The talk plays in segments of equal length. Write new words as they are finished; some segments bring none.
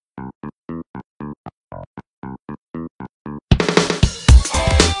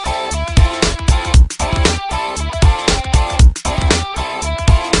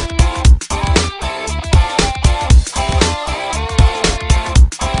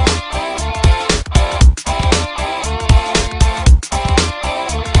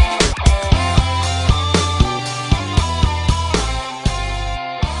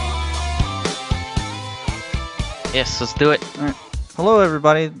Let's do it. Alright. Hello,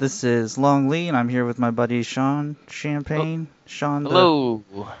 everybody. This is Long Lee, and I'm here with my buddy Sean Champagne. Hello,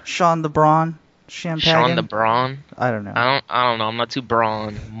 Sean the Braun. Sean the Champagne. Braun. I don't know. I don't know. I'm not too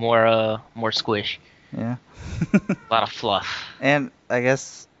brawn. More squish. Yeah. A lot of fluff. And I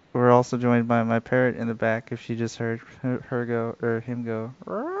guess we're also joined by my parrot in the back. If she just heard her go or him go.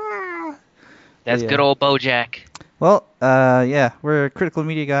 "Rah!" That's Yeah. good old BoJack. Well, yeah, we're critical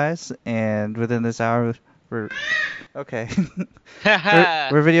media guys, and within this hour, we're okay.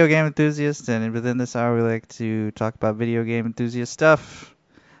 We're video game enthusiasts, and within this hour, we like to talk about video game enthusiast stuff.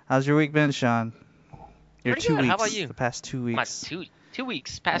 How's your week been, Sean? Your Pretty 2 good. weeks. How about you? The past 2 My weeks. 2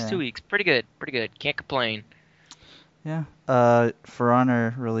 weeks. Past Yeah. 2 weeks. Pretty good. Pretty good. Can't complain. Yeah. For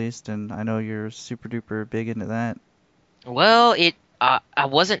Honor released, and I know you're super duper big into that. Well, I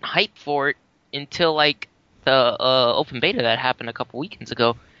wasn't hyped for it until like the open beta that happened a couple weekends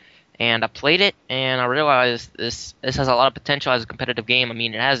ago, and I played it and I realized this has a lot of potential as a competitive game. I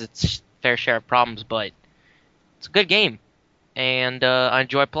mean, it has its fair share of problems, but it's a good game, and I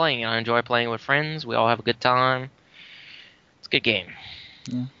enjoy playing it. I enjoy playing with friends. We all have a good time. It's a good game.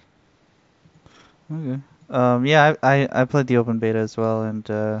 Yeah. Okay. Yeah, I played the open beta as well, and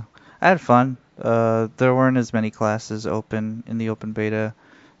I had fun. There weren't as many classes open in the open beta,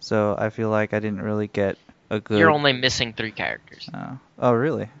 so I feel like I didn't really get a good. You're only missing 3 characters. Oh,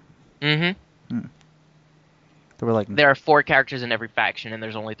 really? Mm-hmm. There were like. There are 4 characters in every faction, and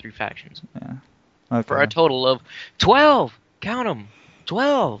there's only 3 factions. Yeah. Okay. For a total of 12. Count them.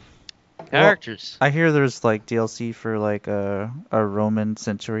 12 characters. I hear there's like DLC for like a Roman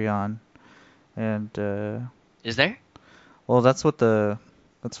centurion, and Is there? well, that's what the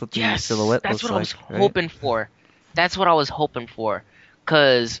Yes, silhouette that's looks what I like, was right? hoping for. That's what I was hoping for.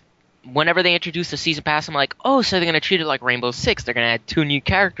 Because whenever they introduce the season pass, I'm like, oh, so they're going to treat it like Rainbow Six. They're going to add 2 new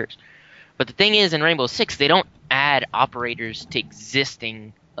characters. But the thing is, in Rainbow Six, they don't add operators to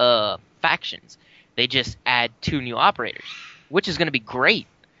existing factions. They just add 2 new operators, which is going to be great.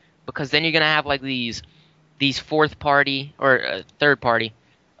 Because then you're going to have like these fourth party or third party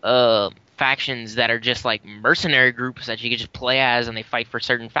factions that are just like mercenary groups that you can just play as, and they fight for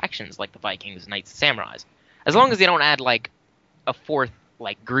certain factions like the Vikings, Knights, and Samurais. As long as they don't add like a fourth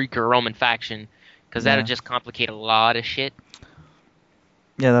like Greek or Roman faction, because Yeah. that'd just complicate a lot of shit.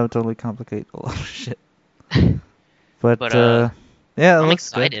 Yeah, that would totally complicate a lot of shit. But But yeah, it I'm looks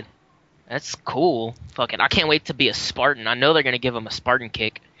good. excited. That's cool. Fucking, I can't wait to be a Spartan. I know they're gonna give him a Spartan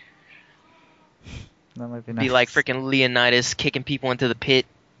kick. That might be Be nice. like freaking Leonidas kicking people into the pit.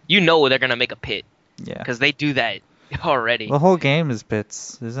 You know they're gonna make a pit Yeah. because they do that already. The whole game is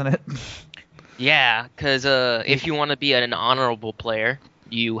bits, isn't it? Yeah, because if you want to be an honorable player,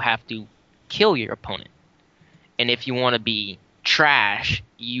 you have to kill your opponent. And if you want to be trash,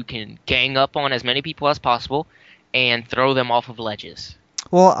 you can gang up on as many people as possible and throw them off of ledges.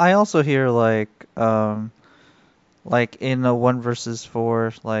 Well, I also hear like in a 1 versus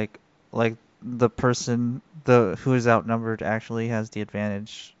 4, like the person who is outnumbered actually has the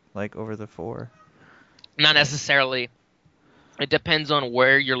advantage like over the 4. Not necessarily. It depends on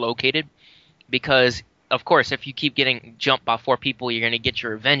where you're located. Because, of course, if you keep getting jumped by 4 people, you're going to get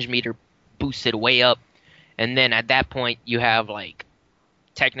your revenge meter boosted way up. And then at that point, you have, like,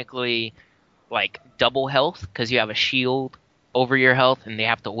 technically, like, double health because you have a shield over your health, and they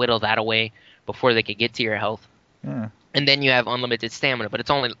have to whittle that away before they could get to your health. Yeah. And then you have unlimited stamina, but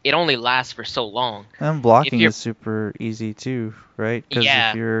it only lasts for so long. And blocking you're- is super easy too, right? Because Yeah,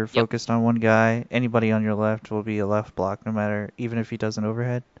 if you're yep. focused on one guy, anybody on your left will be a left block, no matter, even if he does an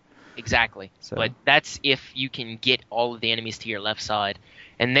overhead. Exactly. So. But that's if you can get all of the enemies to your left side.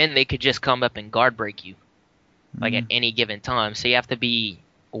 And then they could just come up and guard break you, like at any given time. So you have to be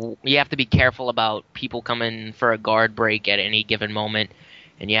careful about people coming for a guard break at any given moment,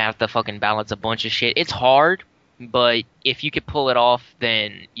 and you have to fucking balance a bunch of shit. It's hard, but if you could pull it off,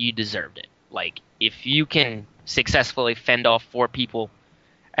 then you deserved it. Like, if you can successfully fend off 4 people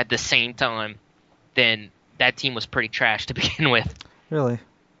at the same time, then that team was pretty trash to begin with. Really?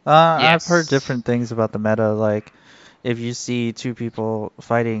 I've heard Yes. different things about the meta. Like, if you see 2 people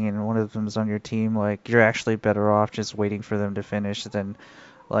fighting and one of them's on your team, like, you're actually better off just waiting for them to finish than,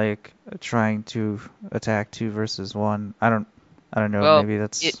 like, trying to attack 2 versus 1. I don't know. Well, Maybe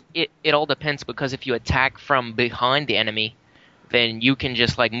that's. it all depends, because if you attack from behind the enemy, then you can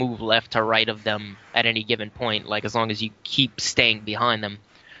just like move left to right of them at any given point, like as long as you keep staying behind them.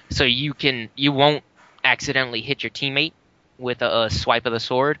 So you won't accidentally hit your teammate with a swipe of the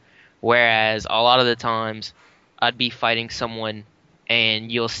sword, whereas a lot of the times I'd be fighting someone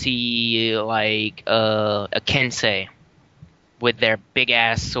and you'll see like a Kensei with their big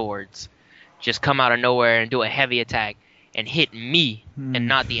ass swords just come out of nowhere and do a heavy attack and hit me and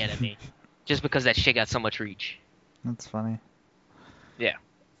not the enemy, just because that shit got so much reach. That's funny. Yeah.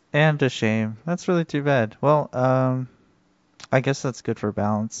 And a shame. That's really too bad. Well, I guess that's good for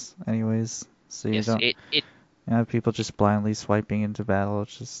balance, anyways. So you Yes, don't have people just blindly swiping into battle.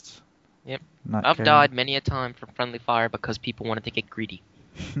 It's just Yep. not I've caring. died many a time from friendly fire because people wanted to get greedy.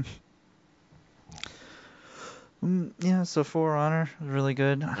 Yeah, so For Honor is really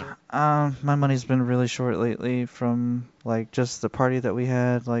good. My money's been really short lately from like just the party that we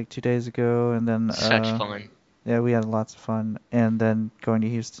had like 2 days ago, and then Such fun. yeah, we had lots of fun, and then going to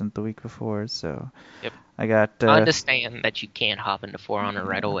Houston the week before. So Yep. I got. I understand that you can't hop into For Honor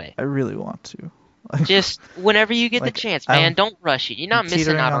right away. I really want to. Just whenever you get Like, the chance, man. Don't rush it. You're not missing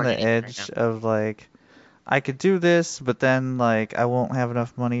teetering out on on the anything edge right now. of like I could do this, but then like I won't have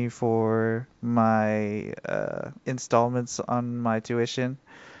enough money for my installments on my tuition.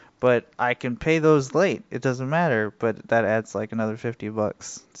 But I can pay those late. It doesn't matter, but that adds like another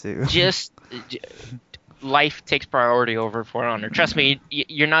 $50 to. Just life takes priority over For Honor. Trust me,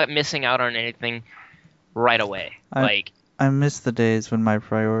 you're not missing out on anything right away. I miss the days when my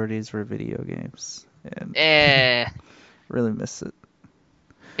priorities were video games, and really miss it.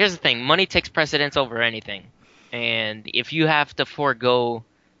 Here's the thing, money takes precedence over anything. And if you have to forego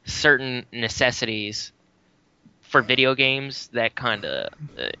certain necessities for video games, that kind of,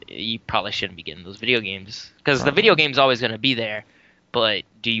 you probably shouldn't be getting those video games. Because the video game's always going to be there, but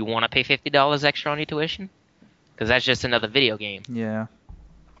do you want to pay $50 extra on your tuition? Because that's just another video game. Yeah.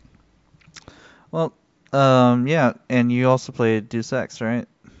 Well, yeah, and you also played Deus Ex, right?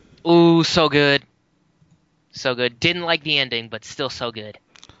 Ooh, so good. So good. Didn't like the ending, but still so good.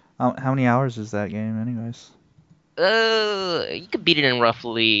 How many hours is that game, anyways? You could beat it in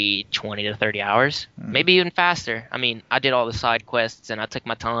roughly 20 to 30 hours, maybe even faster. I mean, I did all the side quests and I took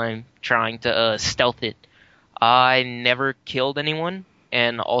my time trying to stealth it. I never killed anyone,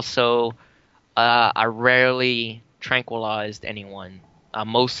 and also I rarely tranquilized anyone. I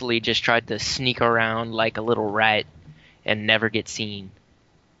mostly just tried to sneak around like a little rat and never get seen.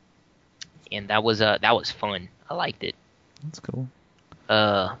 And that was fun. I liked it. That's cool.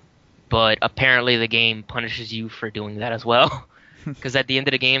 But apparently the game punishes you for doing that as well. Because at the end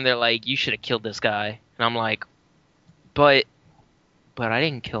of the game, they're like, you should have killed this guy. And I'm like, but I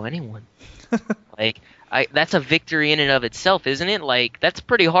didn't kill anyone. Like, that's a victory in and of itself, isn't it? Like, that's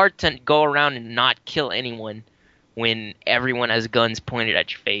pretty hard to go around and not kill anyone when everyone has guns pointed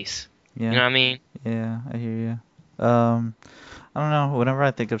at your face. Yeah. You know what I mean? Yeah, I hear you. I don't know. Whenever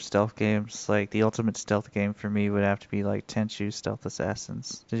I think of stealth games, like the ultimate stealth game for me would have to be like Tenchu Stealth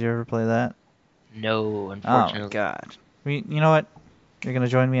Assassins. Did you ever play that? No, unfortunately. Oh my god. You know what? You're gonna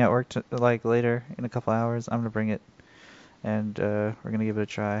join me at work like later in a couple hours. I'm gonna bring it, and we're gonna give it a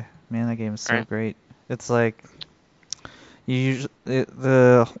try. Man, that game is so great. It's like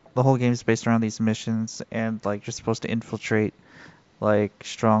the whole game is based around these missions, and like you're supposed to infiltrate like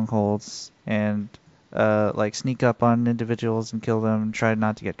strongholds and like sneak up on individuals and kill them and try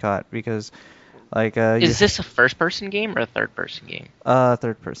not to get caught because like is this a first person game or a third person game?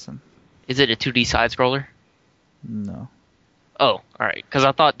 Third person. Is it a 2D side scroller? No. Oh, alright, because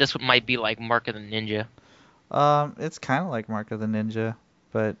I thought this might be like Mark of the Ninja. It's kind of like Mark of the Ninja,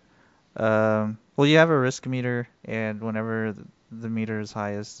 but well, you have a risk meter, and whenever the meter is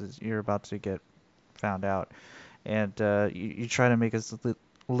highest, you're about to get found out, and you try to make as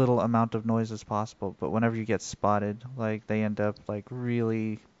little amount of noise as possible, but whenever you get spotted, like they end up like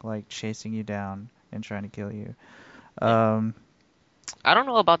really like chasing you down and trying to kill you. I don't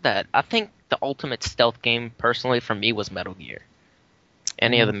know about that. I think the ultimate stealth game personally for me was Metal Gear.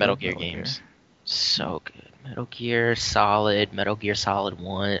 Any of the Metal Gear games. So good. Metal Gear Solid, Metal Gear Solid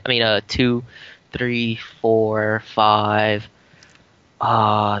 1. I mean 2, 3, 4, 5.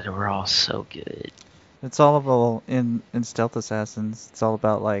 They were all so good. It's all about in Stealth Assassins. It's all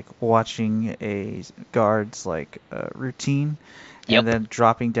about like watching a guard's like routine, and then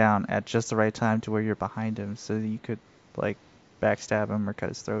dropping down at just the right time to where you're behind him, so that you could like backstab him or cut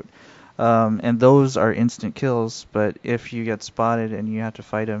his throat. And those are instant kills. But if you get spotted and you have to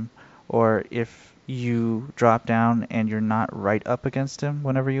fight him, or if you drop down and you're not right up against him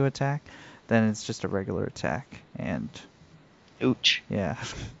whenever you attack, then it's just a regular attack. And ouch. Yeah.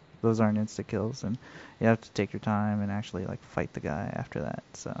 Those aren't insta kills, and you have to take your time and actually like fight the guy after that.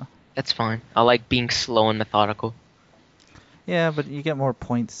 So that's fine. I like being slow and methodical. Yeah, but you get more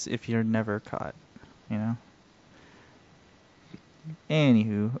points if you're never caught, you know.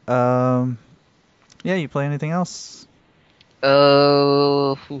 Anywho, yeah, you play anything else?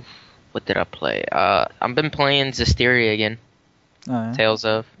 What did I play? I've been playing Zestiria again. Oh, yeah? Tales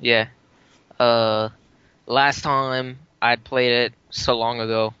of, yeah. Uh, last time I'd played it so long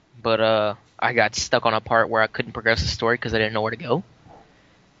ago, but I got stuck on a part where I couldn't progress the story because I didn't know where to go.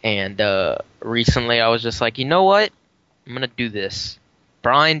 And recently I was just like, you know what? I'm gonna do this.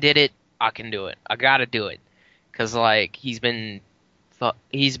 Brian did it. I can do it. I gotta do it. Cause like I'm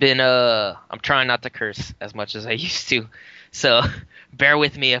trying not to curse as much as I used to, so bear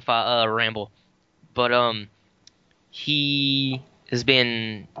with me if I ramble. But he has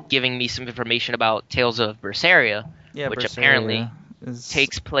been giving me some information about Tales of Berseria, Yeah, which apparently Berseria is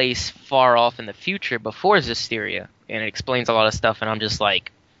takes place far off in the future before Zestiria, and it explains a lot of stuff. And I'm just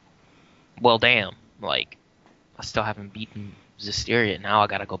like, well, damn, like I still haven't beaten Zestiria. Now I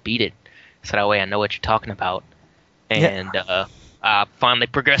gotta go beat it, so that way I know what you're talking about. yeah, And I finally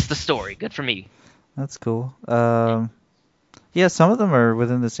progressed the story. Good for me. that's cool. Yeah, some of them are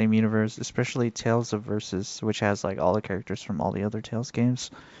within the same universe, especially Tales of Versus, which has like all the characters from all the other Tales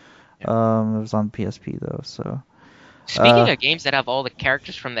games. It was on PSP though, so. Speaking of games that have all the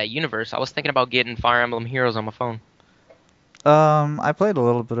characters from that universe, I was thinking about getting Fire Emblem Heroes on my phone. I played a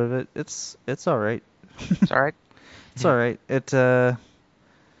little bit of it. It's all right. It's alright. It's all right.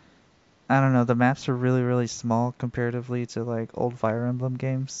 I don't know. The maps are really, really small comparatively to like old Fire Emblem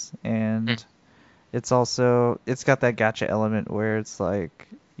games, and it's got that gacha element where it's like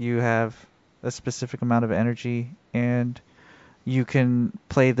you have a specific amount of energy and you can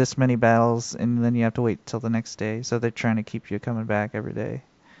play this many battles and then you have to wait till the next day. So they're trying to keep you coming back every day.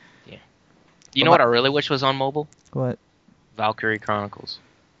 Yeah. You know what I really wish was on mobile? What? Valkyrie Chronicles.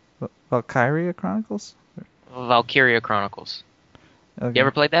 Valkyria Chronicles? Valkyria Chronicles. Okay. You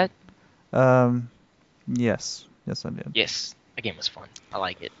ever played that? Yes. Yes, I did. Yes. That game was fun. I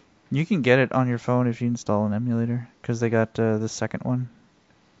like it. You can get it on your phone if you install an emulator, because they got the second one.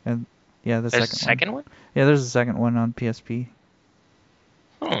 And yeah, There's a second one? Yeah, there's a second one on PSP.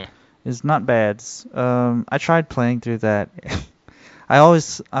 Hmm. It's not bad. I tried playing through that. I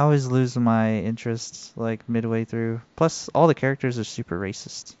always lose my interest like midway through. Plus, all the characters are super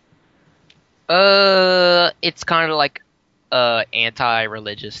racist. It's kind of like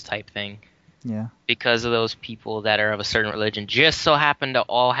anti-religious type thing. Yeah. Because of those people that are of a certain religion just so happen to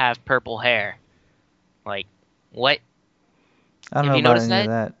all have purple hair. Like, what? I don't Have know you about noticed any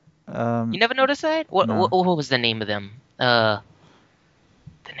that? of that. You never noticed that? What, No. what was the name of them? The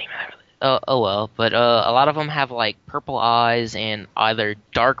name of that religion. Oh well, but a lot of them have like purple eyes and either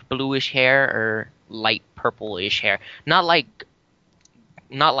dark bluish hair or light purplish hair. Not like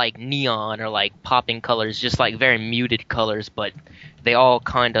neon or like popping colors, just like very muted colors, but they all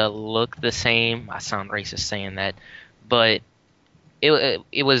kind of look the same. I sound racist saying that, but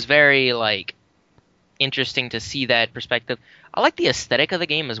it was very like interesting to see that perspective. I like the aesthetic of the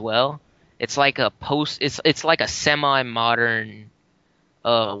game as well. It's like it's like a semi-modern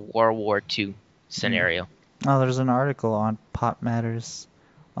World War II scenario. Oh, there's an article on Pop Matters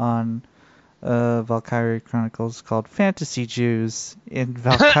on Valkyria Chronicles called Fantasy Jews in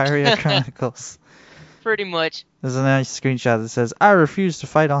Valkyria Chronicles. Pretty much. There's a nice screenshot that says, I refuse to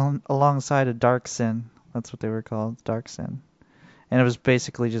fight alongside a Dark Sin. That's what they were called, Dark Sin. And it was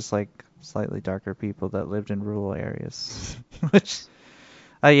basically just like slightly darker people that lived in rural areas. Which,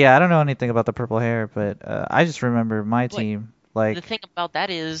 yeah, I don't know anything about the purple hair, but I just remember my team. Like, the thing about that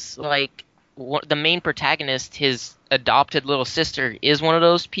is, like, the main protagonist, his adopted little sister, is one of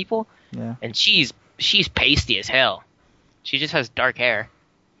those people. Yeah. And she's pasty as hell. She just has dark hair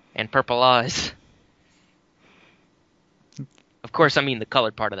and purple eyes. Of course, I mean the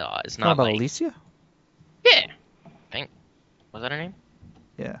colored part of the eyes, not about like Alicia? Yeah. I think was that her name?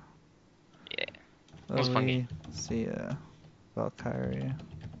 Yeah. Yeah. That was a fun game. See, Valkyria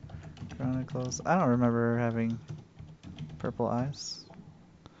Chronicles. I don't remember her having purple eyes.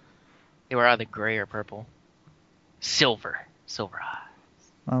 They were either gray or purple. Silver eyes.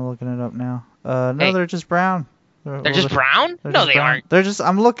 I'm looking it up now. No, Hey. they're just brown. They're just brown? No, they aren't.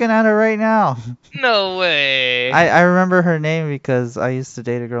 I'm looking at her right now. No way. I remember her name because I used to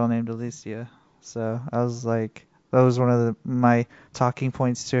date a girl named Alicia. So I was like, that was one of my talking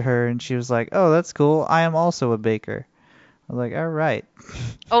points to her, and she was like, oh, that's cool. I am also a baker. I was like, all right.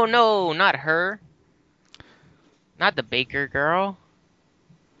 Oh no, not her. Not the baker girl.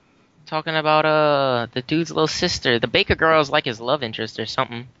 Talking about the dude's little sister. The baker girl is like his love interest or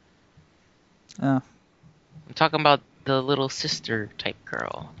something. Oh. I'm talking about the little sister type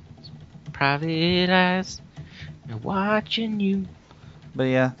girl. Private eyes, watching you. But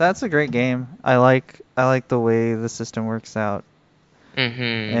yeah, that's a great game. I like the way the system works out.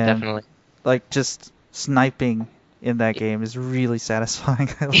 Definitely. Like just sniping in that game is really satisfying.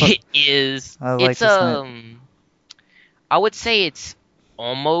 It is. I like It's to snipe. I would say it's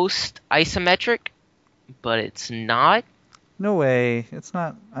almost isometric, but it's not. No way. It's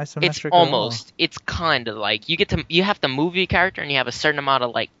not It's isometric at all. almost. It's kind of like you have to move your character, and you have a certain amount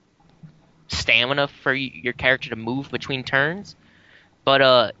of like stamina for your character to move between turns.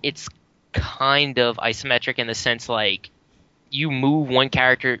 But it's kind of isometric in the sense like you move one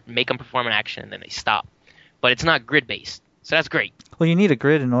character, make them perform an action, and then they stop. But it's not grid based, so that's great. Well, you need a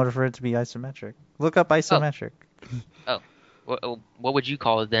grid in order for it to be isometric. Look up Oh, isometric. oh, what would you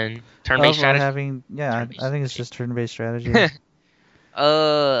call it then? Turn-based Well, strategy. having yeah, I Turn-based. think it's just turn-based strategy.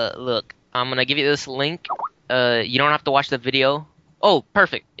 Look, I'm gonna give you this link. You don't have to watch the video. Oh,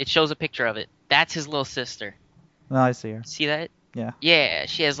 perfect. It shows a picture of it. That's his little sister. No, I see her. See that? Yeah. Yeah,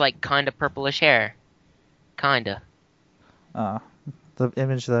 she has like kind of purplish hair. Kinda. Uh, the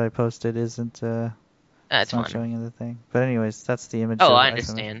image that I posted isn't That's it's not fine. showing in the thing. But anyways, that's the image Oh, of I isometric.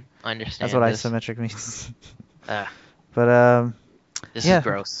 understand. I That's what understand this. isometric means. Uh, But this is yeah.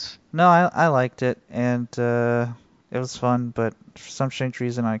 gross. No, I liked it, and it was fun, but for some strange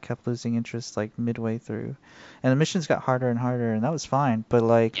reason I kept losing interest like midway through, and the missions got harder and harder, and that was fine. But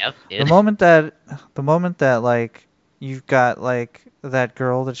like Yep, the dude. moment that the moment that like you've got like that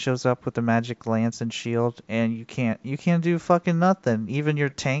girl that shows up with the magic lance and shield, and you can't do fucking nothing. Even your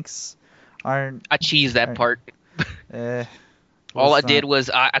tanks aren't I cheesed that aren't part. eh, All I was did not. was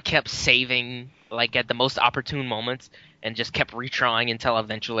I kept saving like at the most opportune moments and just kept retrying until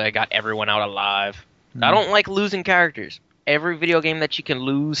eventually I got everyone out alive. I Hmm, don't like losing characters. Every video game that you can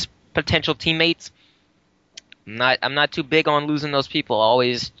lose potential teammates, I'm not too big on losing those people. I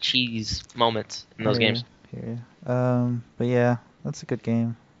always cheese moments in I those hear games. you, hear you. But yeah, that's a good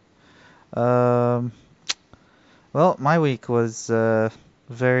game. Um, well, my week was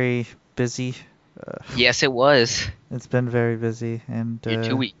very busy. Uh, Yes, it was. it's been very busy, and Your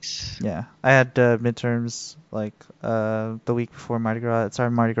 2 weeks. yeah, I had midterms like the week before Mardi Gras. It's our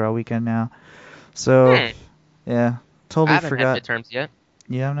Mardi Gras weekend now, so Hmm. yeah, I totally haven't had forgot. midterms yet.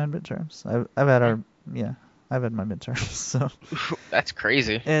 You haven't had midterms. I've had Hmm. our yeah, I've had my midterms, so That's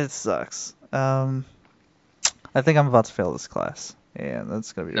crazy. it sucks. I think I'm about to fail this class, and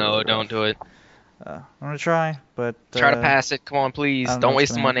that's gonna be really No, rough. don't do it. I'm gonna try, but Try to pass it. Come on, I please. don't know Don't what's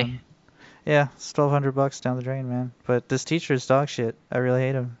waste the gonna money. happen. Yeah, it's $1,200 down the drain, man. But this teacher is dog shit. I really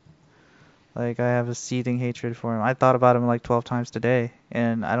hate him. Like, I have a seething hatred for him. I thought about him like 12 times today,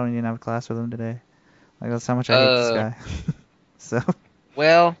 and I don't even have a class with him today. Like, that's how much I hate this Uh, guy. So,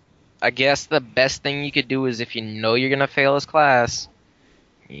 well, I guess the best thing you could do is if you know you're gonna fail this class,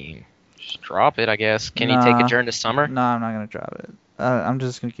 you just drop it, I guess. Can you take nah, adjourn to summer? nah, I'm not gonna drop it. I'm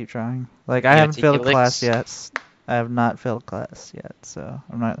just gonna keep trying. Like, I You gonna haven't take failed a your class licks? yet. I have not failed a class yet, so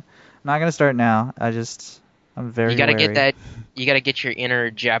I'm not gonna start now. I'm You very gotta get wary. that. You gotta get your inner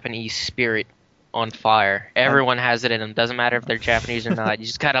Japanese spirit on fire. I'm, Everyone has it in them. Doesn't matter if they're Japanese or not. You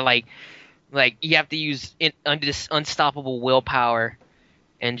just gotta like you have to use unstoppable willpower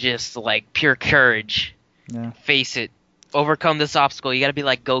and just like pure courage. yeah. Face it. Overcome this obstacle. You gotta be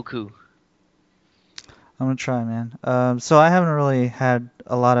like Goku. I'm gonna try, man. So I haven't really had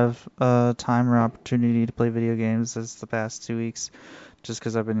a lot of time or opportunity to play video games this the past 2 weeks, just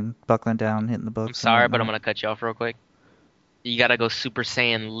because I've been buckling down, hitting the I'm books and sorry, but I'm whatnot. gonna cut you off real quick. You gotta go Super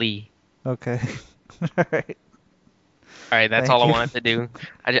Saiyan Lee. Okay. All right. All right, that's all Thank I you. wanted to do.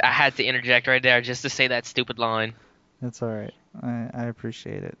 I had to interject right there just to say that stupid line. That's all right. I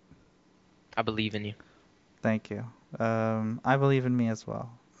appreciate it. I believe in you. Thank you. I believe in me as well.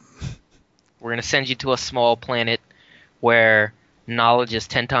 We're gonna send you to a small planet where knowledge is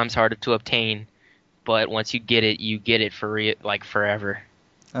 10 times harder to obtain, but once you get it for like forever.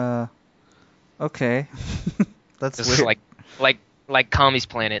 Uh, okay. That's This is weird. like like Kami's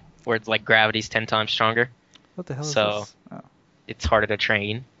planet, where it's like gravity's 10 times stronger, What the hell is so this? Oh, it's harder to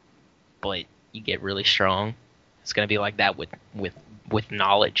train, but you get really strong. It's gonna be like that with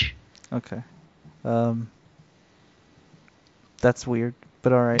knowledge. okay. Um, that's weird,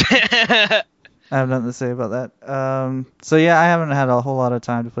 but all right. I have nothing to say about that. So yeah, I haven't had a whole lot of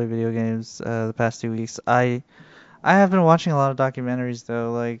time to play video games the past 2 weeks. I have been watching a lot of documentaries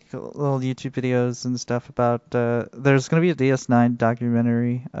though, like little YouTube videos and stuff about. There's gonna be a DS9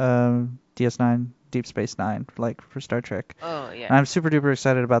 documentary, DS9 Deep Space Nine, like for Star Trek. Oh yeah. And I'm super duper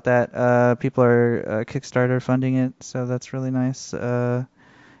excited about that. People are Kickstarter funding it, so that's really nice.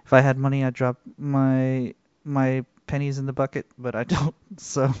 If I had money, I'd drop my pennies in the bucket, but I don't.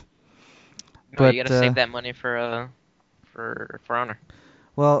 So, No, you but gotta save that money for honor.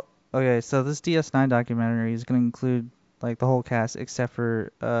 well, okay, so this DS9 documentary is going to include like the whole cast except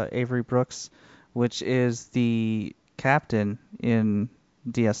for Avery Brooks, which is the captain in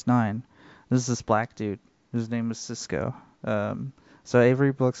DS9. This is this black dude whose name is Cisco. So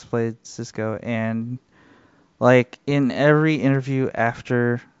Avery Brooks played Cisco, and like in every interview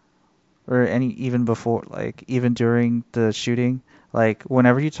after or even before, like even during the shooting, like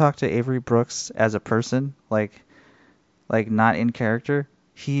whenever you talk to Avery Brooks as a person, like not in character,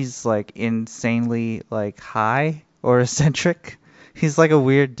 he's like insanely like high or eccentric. He's like a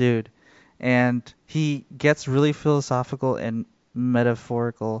weird dude, and he gets really philosophical and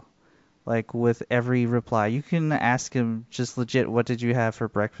metaphorical like with every reply. You can ask him just legit, what did you have for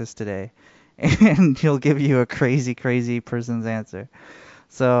breakfast today? And he'll give you a crazy, crazy person's answer.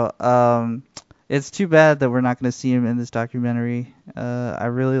 So, it's too bad that we're not going to see him in this documentary. I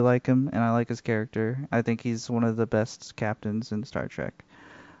really like him, and I like his character. I think he's one of the best captains in Star Trek.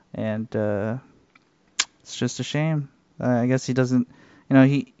 And it's just a shame. I guess he doesn't,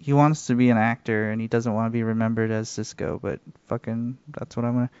 he wants to be an actor, and he doesn't want to be remembered as Cisco, but fucking, that's what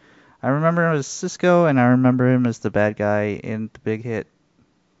I'm going to. I remember him as Cisco, and I remember him as the bad guy in The Big Hit,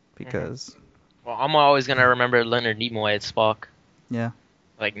 because... Well, I'm always going to remember Leonard Nimoy as Spock. Yeah.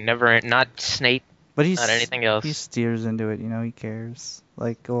 Like, never, not Snape, but not anything else. He steers into it, he cares.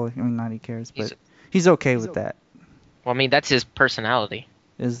 Like, well, I mean, not he cares, but he's okay with that. Well, I mean, that's his personality.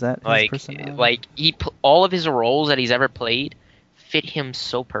 Is that his personality? Like, all of his roles that he's ever played fit him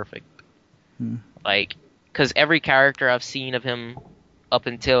so perfect. Like, because every character I've seen of him up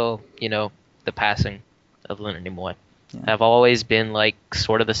until, the passing of Leonard Nimoy have always been, like,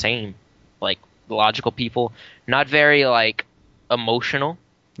 sort of the same. Like, logical people. Not very, like, emotional.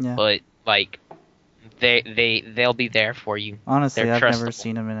 Yeah. But like they'll be there for you. Honestly, I've never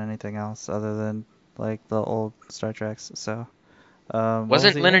seen him in anything else other than like the old Star Treks. So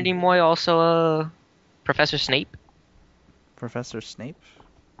wasn't Leonard Nimoy also Professor Snape? Professor Snape?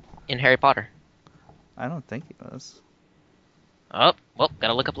 In Harry Potter. I don't think he was. Oh, well,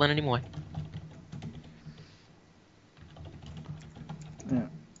 gotta look up Leonard Nimoy. Yeah.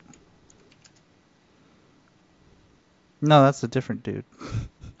 No, that's a different dude.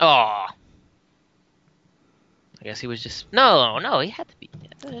 Oh. I guess he was just... No, he had to be...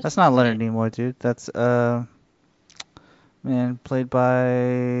 That's not Leonard Nimoy, dude. That's, man, played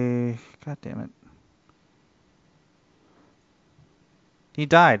by... God damn it. He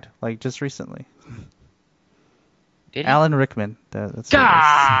died, like, just recently. Did he? Alan Rickman. That's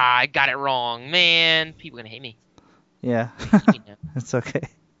I got it wrong, man. People are gonna hate me. Yeah. It's okay.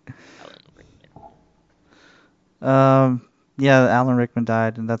 Yeah, Alan Rickman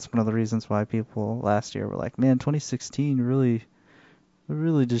died, and that's one of the reasons why people last year were like, man, 2016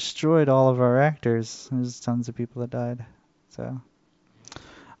 really destroyed all of our actors. There's tons of people that died. So,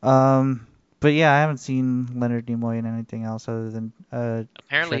 but yeah, I haven't seen Leonard Nimoy in anything else other than apparently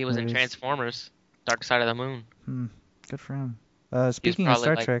Trek he was movies. in Transformers: Dark Side of the Moon. Good for him. Speaking of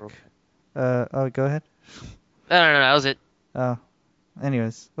Star Trek, oh, go ahead. No, that was it. Oh,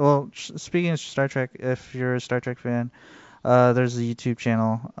 anyways, well, speaking of Star Trek, if you're a Star Trek fan, there's a YouTube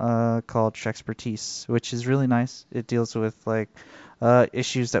channel called Trekspertise, which is really nice. It deals with like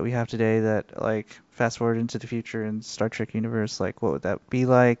issues that we have today that like fast forward into the future in Star Trek universe, like what would that be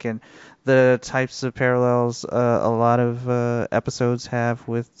like, and the types of parallels a lot of episodes have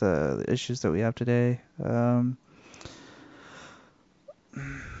with the issues that we have today.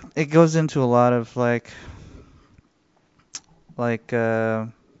 It goes into a lot of like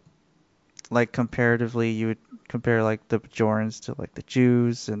comparatively, you would compare like the Bajorans to like the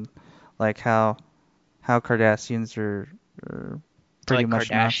Jews, and like how Cardassians are pretty like much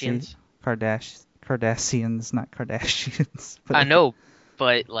Kardashians. Cardassians, not Kardashians. But I know,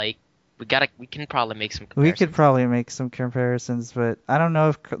 but like we can probably make some comparisons. We could probably make some comparisons, but I don't know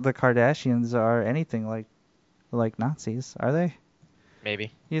if the Kardashians are anything like Nazis, are they?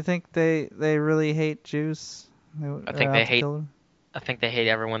 Maybe. You think they really hate Jews? I think they hate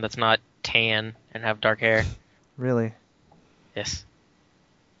everyone that's not tan and have dark hair. Really? Yes.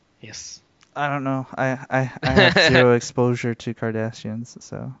 I don't know. I have zero exposure to Kardashians,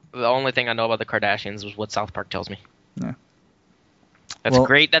 so. The only thing I know about the Kardashians was what South Park tells me. Yeah. That's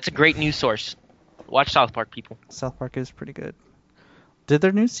great. That's a great news source. Watch South Park, people. South Park is pretty good. Did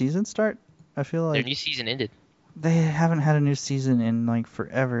their new season start? I feel like their new season ended. They haven't had a new season in like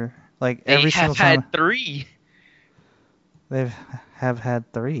forever. Like every single time. They have had 3. They have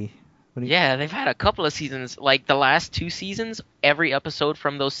had 3. Yeah, they've had a couple of seasons. Like the last 2 seasons, every episode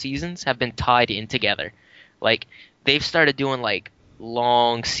from those seasons have been tied in together. Like they've started doing like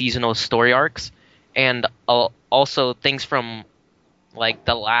long seasonal story arcs, and also things from like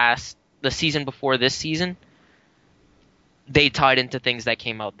the season before this season. They tied into things that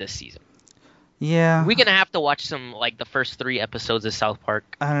came out this season. Yeah. We're gonna have to watch some like the first 3 episodes of South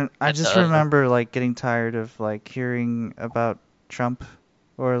Park. I just remember like getting tired of like hearing about Trump,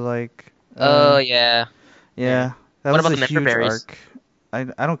 or like. Oh yeah. Yeah, that What was about a the member huge berries?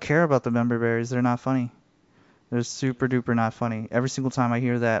 arc. I don't care about the member berries. They're not funny. They're super duper not funny. Every single time I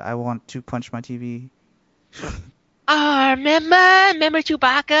hear that, I want to punch my TV. Ah, remember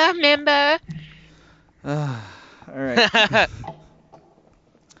Chewbacca, remember. All right.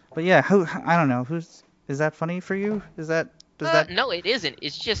 But yeah, I don't know. Is that funny for you? Does that No, it isn't.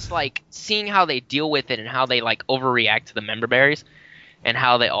 It's just like seeing how they deal with it and how they like overreact to the member berries and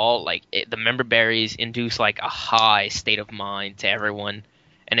how they all the member berries induce like a high state of mind to everyone,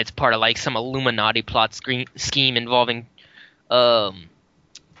 and it's part of like some Illuminati plot scheme involving um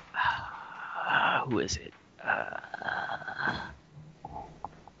who is it?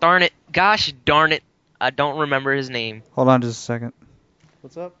 Darn it! Gosh darn it! I don't remember his name. Hold on just a second.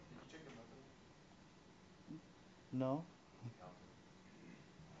 What's up? No.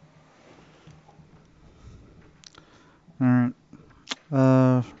 All right.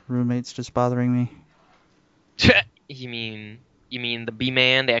 Roommate's just bothering me. You mean the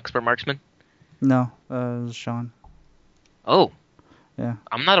B-man, the expert marksman? No, it was Sean. Oh, Yeah.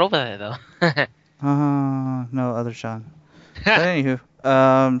 I'm not over there though. No, other Sean. But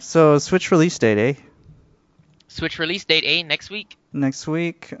anywho, so Switch release date, eh? Switch release date, next week. Next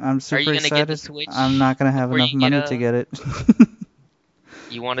week. I'm Are super you gonna get the excited. Switch I'm not gonna have before enough you get money to get it.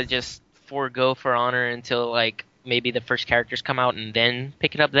 You want to just forego For Honor until like maybe the first characters come out and then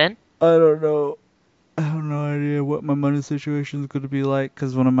pick it up then? I don't know. I have no idea what my money situation is going to be like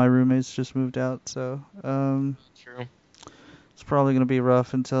because one of my roommates just moved out. So, True. it's probably going to be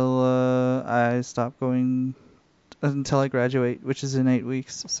rough until I stop going, until I graduate, which is in 8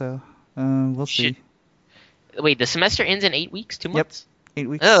 weeks. So, we'll see. Wait, the semester ends in 8 weeks? 2 Yep. months? 8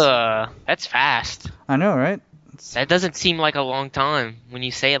 weeks. That's fast. I know, right? That doesn't seem like a long time when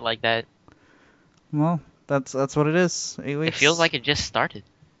you say it like that. Well, that's what it is. 8 weeks. It feels like it just started.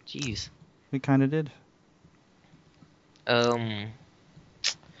 Jeez. We kind of did.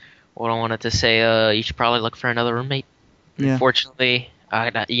 What I wanted to say, you should probably look for another roommate. Yeah. Unfortunately, I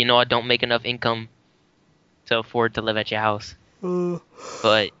don't make enough income to afford to live at your house.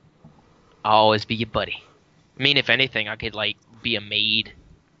 But I'll always be your buddy. I mean, if anything, I could like be a maid,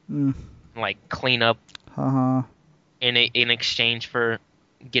 like clean up in exchange for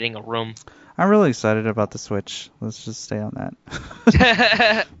getting a room. I'm really excited about the Switch. Let's just stay on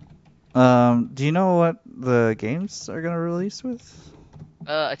that. Do you know what the games are gonna release with?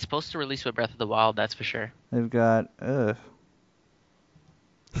 It's supposed to release with Breath of the Wild, that's for sure. They've got What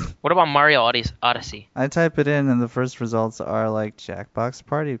about Mario Odyssey? I type it in and the first results are like Jackbox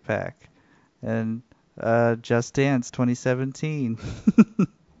Party Pack and Just Dance 2017.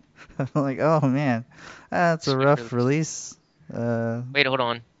 I'm like, oh man, that's a rough release. Wait, hold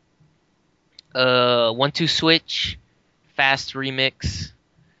on. 1-2 Switch, Fast Remix,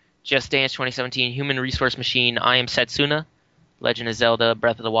 Just Dance 2017, Human Resource Machine, I Am Setsuna, Legend of Zelda,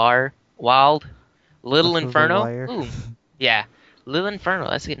 Breath of the Wild, Little Inferno. Ooh, yeah, Little Inferno.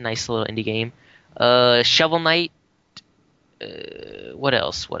 That's a nice little indie game. Shovel Knight. What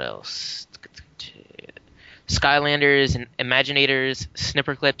else? Skylanders and Imaginators,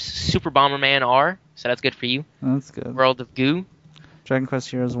 Snipper Clips, Super Bomberman R. So that's good for you. That's good. World of Goo. Dragon Quest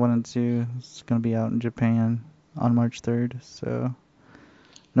Heroes 1 and 2 is going to be out in Japan on March 3rd, so...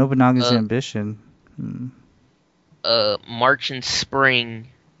 Nobunaga's Ambition. March and Spring.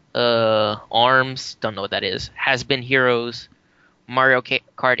 ARMS, don't know what that is. Has Been Heroes. Mario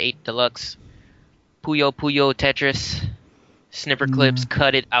Kart 8 Deluxe. Puyo Puyo Tetris. Snipper Clips,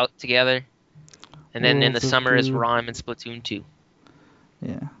 Cut It Out Together. And then in the summer is Rhyme and Splatoon 2.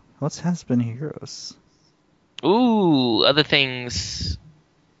 Yeah. What's Has Been Heroes? Ooh, other things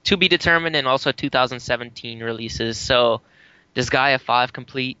to be determined, and also 2017 releases. So, Disgaea 5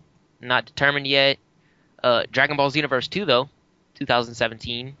 complete, not determined yet. Dragon Ball Xenoverse 2 though,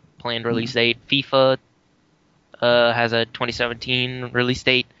 2017 planned release date. FIFA has a 2017 release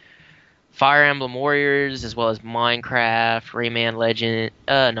date. Fire Emblem Warriors, as well as Minecraft, Rayman Legend.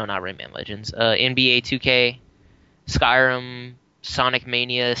 No, not Rayman Legends. NBA 2K, Skyrim, Sonic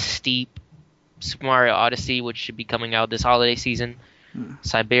Mania, Steep. Super Mario Odyssey, which should be coming out this holiday season.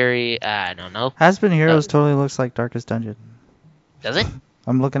 Siberia, I don't know. Has Been Heroes totally looks like Darkest Dungeon. Does it?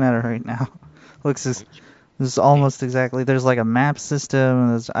 I'm looking at it right now. This is almost exactly. There's like a map system.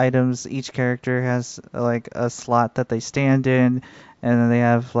 There's items. Each character has like a slot that they stand in, and then they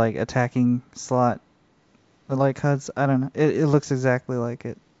have like attacking slot, like HUDs. I don't know. It looks exactly like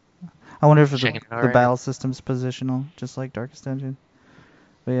it. I wonder if the battle system's positional, just like Darkest Dungeon.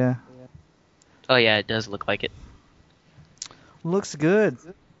 But yeah. Oh yeah, it does look like it. Looks good.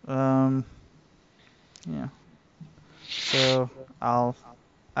 Yeah. So I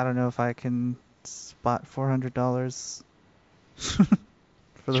don't know if I can spot $400 for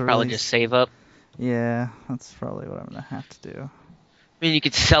the Should probably release. just save up. Yeah, that's probably what I'm gonna have to do. I mean, you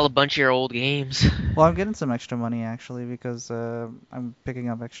could sell a bunch of your old games. Well, I'm getting some extra money actually because I'm picking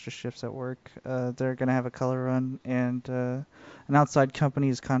up extra shifts at work. They're gonna have a color run, and an outside company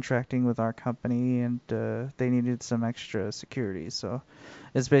is contracting with our company, and they needed some extra security. So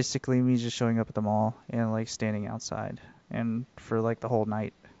it's basically me just showing up at the mall and like standing outside, and for like the whole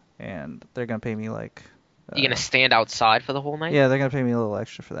night, and they're gonna pay me like. You gonna stand outside for the whole night? Yeah, they're gonna pay me a little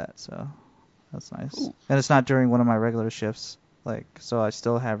extra for that, so that's nice. Ooh. And it's not during one of my regular shifts, like so I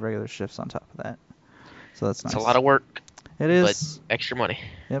still have regular shifts on top of that. So that's nice. It's a lot of work. It is. But extra money.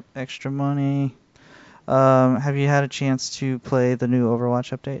 Yep, extra money. Have you had a chance to play the new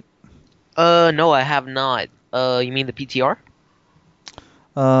Overwatch update? No, I have not. You mean the PTR?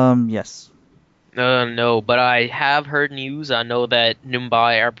 Yes. No, but I have heard news. I know that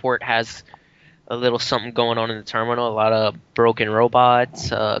Mumbai Airport has a little something going on in the terminal. A lot of broken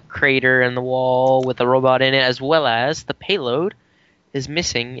robots, a crater in the wall with a robot in it, as well as the payload is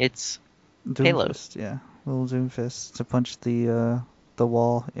missing its payload. Doomfist, yeah. Little Doomfist to punch the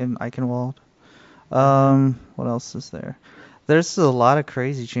wall in Eichenwald. What else is there? There's a lot of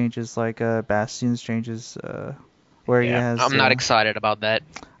crazy changes, like Bastion's changes, where he has. I'm not excited about that.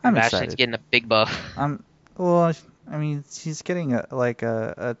 I'm Bastion's excited. getting a big buff. Well, I mean, he's getting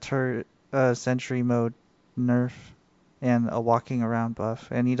a sentry mode nerf and a walking around buff,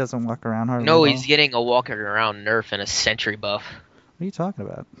 and he doesn't walk around hardly No, at he's all. getting a walking around nerf and a sentry buff. What are you talking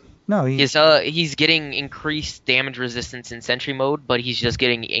about? No, He's getting increased damage resistance in sentry mode, but he's just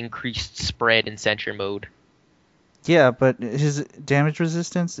getting increased spread in sentry mode. yeah, but his damage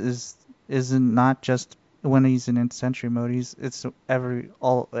resistance is not just when he's in sentry mode. It's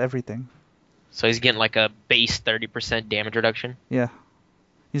everything. So he's getting like a base 30% damage reduction. Yeah,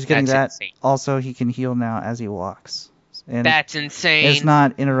 he's getting That's that. insane. Also, he can heal now as he walks, and That's insane. it's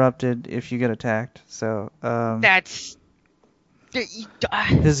not interrupted if you get attacked. So That's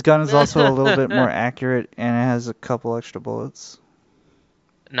his gun is also a little bit more accurate, and it has a couple extra bullets.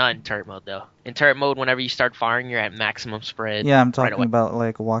 not in turret mode though. In turret mode, whenever you start firing, you're at maximum spread. Yeah, I'm right talking away. about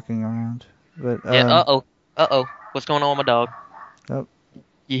like walking around. But Yeah. Uh oh. What's going on with my dog? Oh.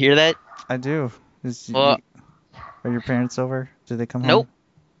 You hear that? I do. Well, Are your parents over? Did they come nope. home?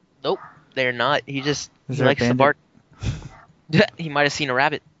 Nope. They're not. He Is he there a likes to bandit? bark. He might have seen a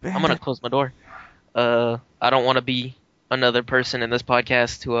rabbit. I'm gonna Bandit. close my door. I don't want to be another person in this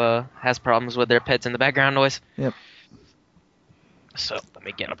podcast who has problems with their pets in the background noise. Yep. So let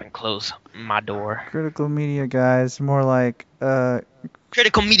me get up and close my door. Critical media guys, more like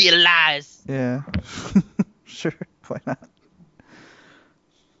Critical media lies. yeah. Sure, why not?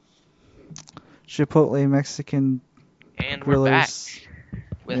 Chipotle Mexican And we're back grillers.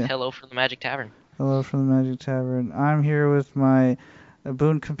 with Yeah. Hello from the Magic Tavern. Hello from the Magic Tavern. I'm here with my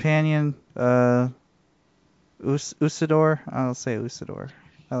boon companion, Usador. I'll say Usador.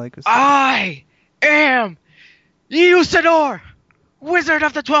 I like Usador. I am Usador, Wizard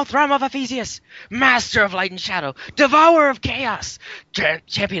of the 12th Realm of Ephesius, Master of Light and Shadow, Devourer of Chaos,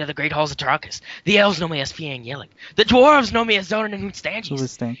 Champion of the Great Halls of Tarakas. The elves know me as Fiang Yelling. The dwarves know me as Zoran and Who Hootstangis.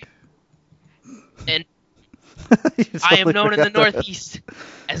 was Stank? And You I am totally known in the forgot that. Northeast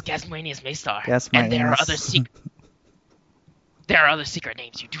as Gasmanius Maystar. Gas my And there are ass. other secret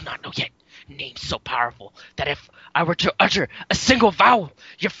names you do not know yet. Names so powerful that if I were to utter a single vowel,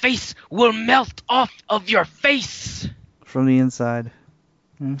 your face will melt off of your face. From the inside.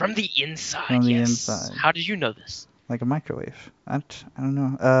 From the inside, From the yes. inside. How did you know this? Like a microwave. I don't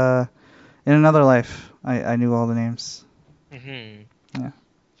know. In another life, I knew all the names. Mm-hmm. Yeah.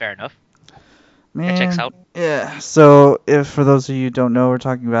 Fair enough. Man, checks out. Yeah. So, if for those of you who don't know, we're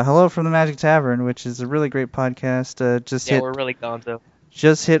talking about Hello from the Magic Tavern, which is a really great podcast. We're really gonzo.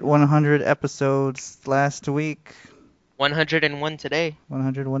 Just hit 100 episodes last week. 101 today.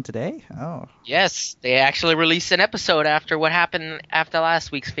 101 today? Oh. Yes, they actually released an episode after what happened after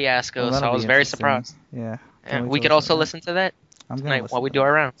last week's fiasco, Well, so I that'll was be very interesting. surprised. Yeah. And we could also listen to that I'm gonna tonight listen while we to do that.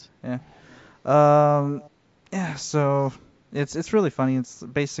 our rounds. Yeah. Yeah. So it's really funny. It's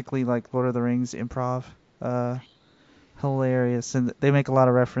basically like Lord of the Rings improv. Hilarious, and they make a lot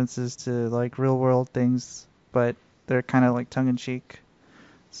of references to like real world things, but they're kind of like tongue in cheek.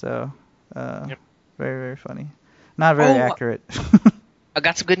 So, Yep. very very funny. Not very accurate. I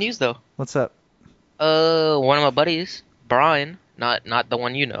got some good news though. What's up? One of my buddies, Brian, not the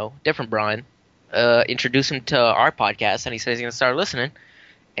one you know, different Brian, introduced him to our podcast, and he says he's gonna start listening.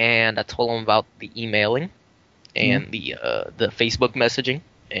 And I told him about the emailing and the Facebook messaging,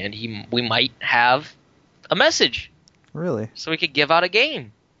 and we might have a message. Really? so we could give out a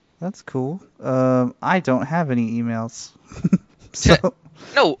game. That's cool. I don't have any emails. So,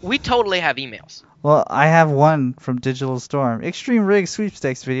 No, we totally have emails. well, I have one from Digital Storm. Extreme Rig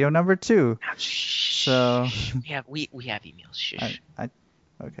Sweepstakes video number 2. Shh. So, we have emails. Shush.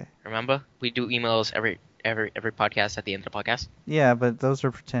 Okay. Remember, we do emails every podcast at the end of the podcast. Yeah, but those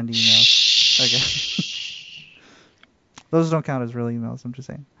are pretend emails. Okay. Those don't count as real emails. I'm just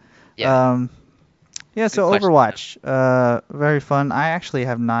saying. Yeah. Yeah. So question. Overwatch, very fun. I actually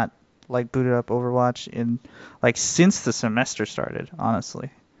have not booted up Overwatch in since the semester started,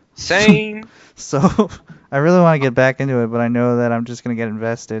 honestly. Same. So I really want to get back into it, but I know that I'm just gonna get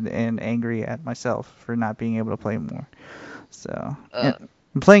invested and angry at myself for not being able to play more. So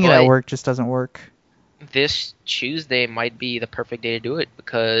and playing it at work just doesn't work. This Tuesday might be the perfect day to do it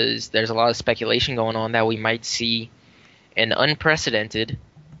because there's a lot of speculation going on that we might see an unprecedented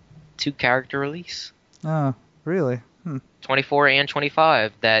 2-character release. Oh, really? 24 and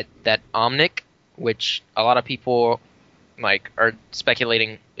 25. That Omnic, which a lot of people are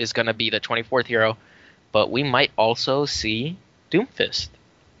speculating is going to be the 24th hero, but we might also see Doomfist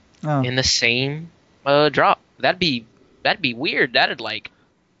in the same drop. That'd be weird. That'd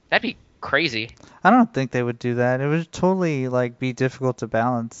be crazy. I don't think they would do that. It would totally be difficult to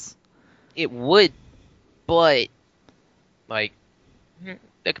balance. It would, but they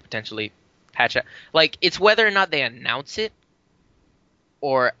could potentially patch it. It's whether or not they announce it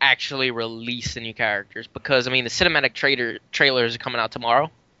or actually release the new characters. Because the cinematic trailers are coming out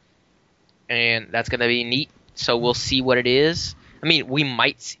tomorrow, and that's gonna be neat. So we'll see what it is. We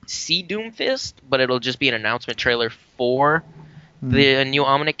might see Doomfist, but it'll just be an announcement trailer for the new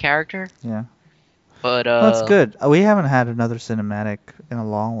Omnic character. Yeah. But that's good. We haven't had another cinematic in a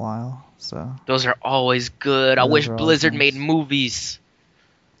long while, so those are always good. I wish Blizzard made movies.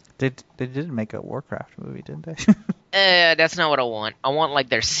 They did make a Warcraft movie, didn't they? That's not what I want. I want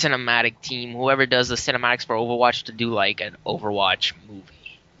their cinematic team, whoever does the cinematics for Overwatch, to do an Overwatch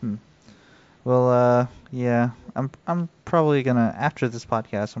movie. Well, yeah, I'm probably gonna, after this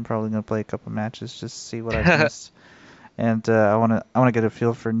podcast, I'm probably gonna play a couple matches just to see what I've missed. And I wanna get a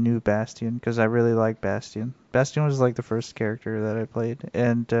feel for new Bastion because I really like Bastion. Bastion was the first character that I played,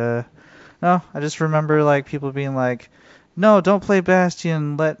 and no, I just remember people being no, don't play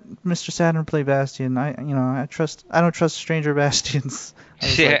Bastion. Let Mr. Saturn play Bastion. I don't trust stranger Bastions. I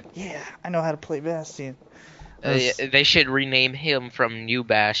was yeah, I know how to play Bastion. They should rename him from New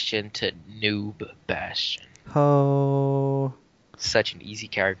Bastion to Noob Bastion. Oh. Such an easy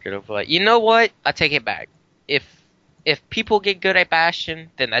character to play. You know what? I take it back. If people get good at Bastion,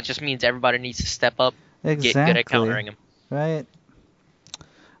 then that just means everybody needs to step up, exactly. Get good at countering him. Right.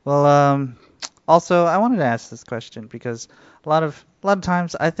 Well, also, I wanted to ask this question because a lot of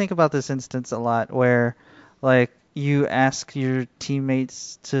times I think about this instance a lot where, you ask your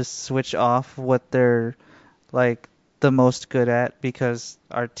teammates to switch off what they're the most good at because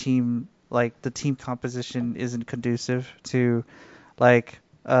our team, the team composition isn't conducive to,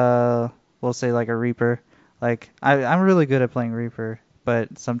 we'll say a Reaper. I'm really good at playing Reaper,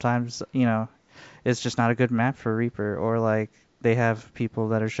 but sometimes it's just not a good map for Reaper, or they have people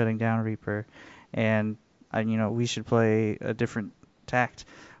that are shutting down Reaper, and we should play a different tact.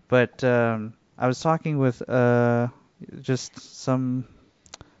 But I was talking with just some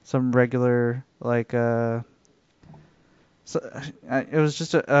regular it was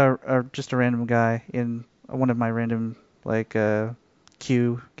just a random guy in one of my random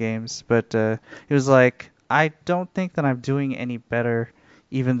queue games, but he was I don't think that I'm doing any better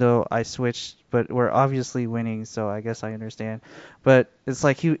even though I switched, but we're obviously winning, so I guess I understand. But it's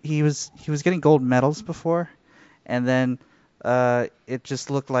he was getting gold medals before, and then it just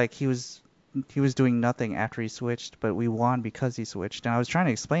looked like he was doing nothing after he switched, but we won because he switched. And I was trying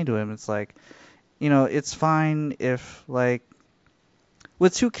to explain to him, it's it's fine if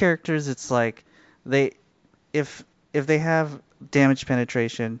with 2 characters, it's if they have damage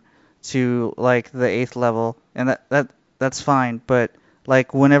penetration to the 8th level, and that's fine, but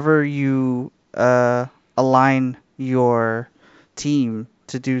whenever you align your team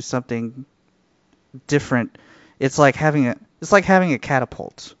to do something different, it's like having a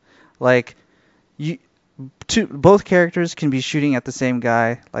catapult. Both characters can be shooting at the same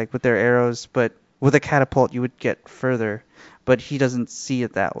guy with their arrows, but with a catapult you would get further, but he doesn't see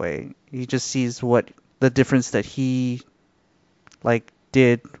it that way. He just sees what the difference that he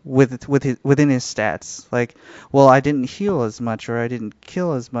did within his stats. Well, I didn't heal as much, or I didn't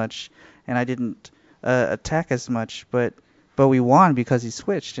kill as much, and I didn't attack as much, but we won because he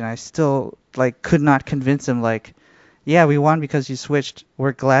switched. And I still could not convince him yeah, we won because you switched.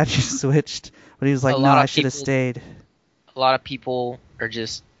 We're glad you switched. But he was no, I should have stayed. a lot of people are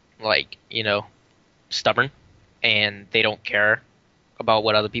just like, stubborn and they don't care about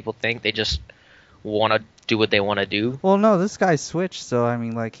what other people think. They just want to do what they want to do. Well, no, this guy switched, so I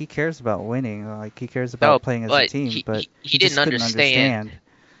mean, like, he cares about winning. Like, he cares No, about playing as a but team, but he just didn't couldn't understand. understand,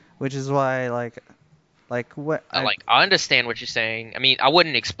 which is why, like what I Like, I understand what you're saying. I mean, I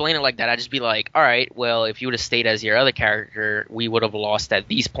wouldn't explain it like that. I'd just be like, all right, well, if you would have stayed as your other character, we would have lost at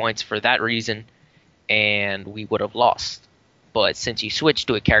these points for that reason, and we would have lost. But since you switched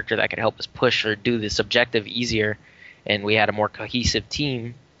to a character that could help us push or do this objective easier, and we had a more cohesive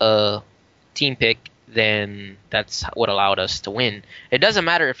team pick, then that's what allowed us to win. It doesn't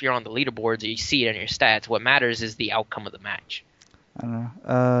matter if you're on the leaderboards or you see it in your stats. What matters is the outcome of the match. I don't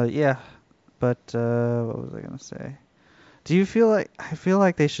know. Yeah, but what was I gonna say? Do you feel like I feel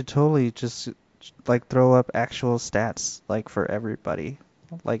like they should totally just like throw up actual stats like for everybody,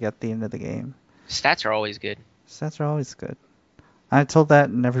 like at the end of the game. Stats are always good. Stats are always good. I told that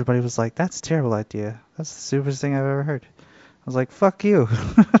and everybody was like, "That's a terrible idea. That's the stupidest thing I've ever heard." I was like, "Fuck you."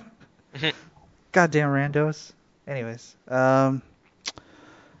 Goddamn randos. Anyways, yeah,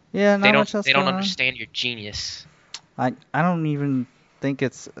 not much else They don't going on. understand your genius. I don't even think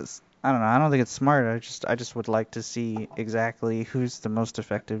it's I don't know. I don't think it's smart. I just would like to see exactly who's the most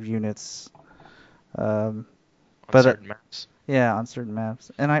effective units. Um, On but certain maps. yeah, on certain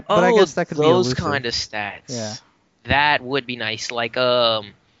maps. But I guess that could be those elusive. kind of stats. Yeah. That would be nice. Like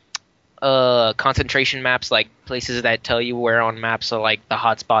concentration maps, like places that tell you where on maps are like the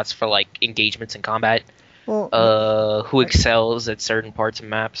hotspots for like engagements in combat. Well, Who excels at certain parts of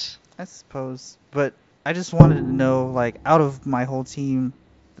maps. I suppose, but I just wanted to know, like, out of my whole team,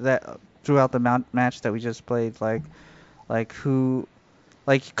 that throughout the match that we just played, like who,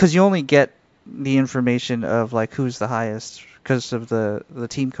 like, because you only get the information of like who's the highest because of the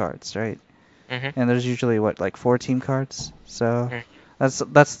team cards, right? Mhm. And there's usually what, like 4 team cards, so Mhm.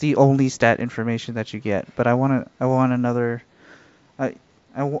 that's the only stat information that you get. But I want another. I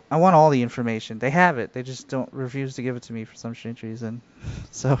want all the information. They have it. They just don't refuse to give it to me for some strange reason.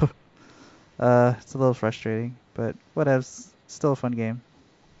 So, it's a little frustrating, but whatever. Still a fun game.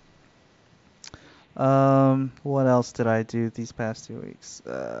 What else did I do these past 2 weeks?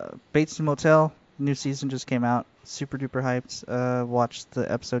 Bates Motel, new season just came out. Super duper hyped. Watched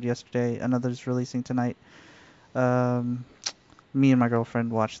the episode yesterday. Another's releasing tonight. Me and my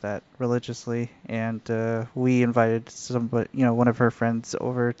girlfriend watched that religiously, and we invited somebody, one of her friends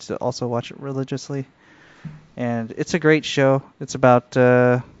over to also watch it religiously. And it's a great show. It's about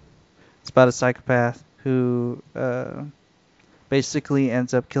a psychopath who basically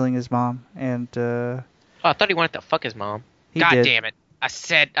ends up killing his mom, and Oh, I thought he wanted to fuck his mom. he God did. damn it! I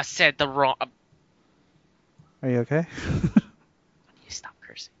said the wrong. Are you okay? You stop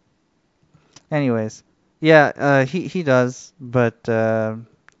cursing. Anyways, yeah, he does, but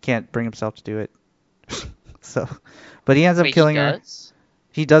can't bring himself to do it. So, but he ends up Wait, killing he her. does?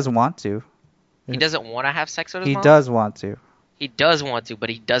 He does want to. He doesn't want to have sex with his He mom? does want to. He does want to, but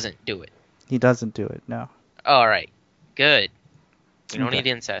he doesn't do it. He doesn't do it. No. All right. Good. We don't Okay. need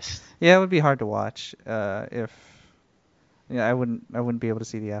incest. Yeah, it would be hard to watch if. Yeah, I wouldn't be able to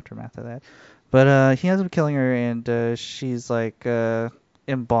see the aftermath of that. But he ends up killing her, and she's like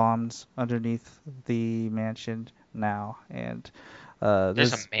embalmed underneath the mansion now, and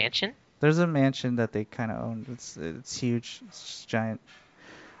There's a mansion? there's a mansion that they kind of own. It's huge. It's just giant.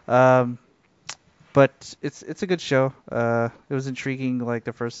 Um, but it's a good show. It was intriguing. Like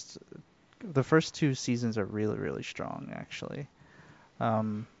the first 2 seasons are really really strong actually.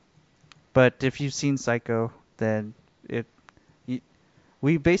 Um, but if you've seen Psycho, then it y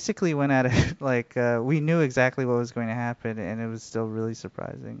we basically went at it like we knew exactly what was going to happen, and it was still really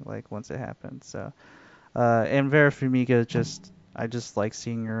surprising. Like once it happened. So and Vera Farmiga I just like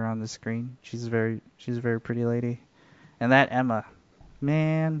seeing her on the screen. She's a very pretty lady. And that Emma,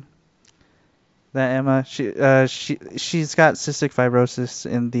 man, that Emma, she's got cystic fibrosis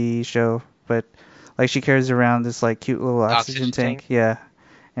in the show, but like she carries around this like cute little oxygen tank. Yeah,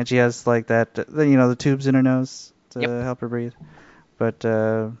 and she has like the tubes in her nose to help her breathe. But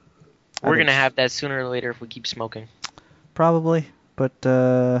we're gonna have that sooner or later if we keep smoking. Probably, but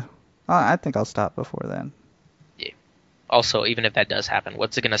I think I'll stop before then. Yeah. Also, even if that does happen,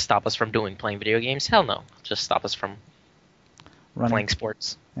 what's it gonna stop us from doing? Playing video games? Hell no. Just stop us from playing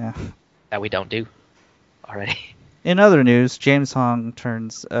sports. Yeah. That we don't do already. In other news, James Hong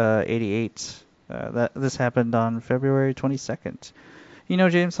turns 88. This happened on February 22nd. You know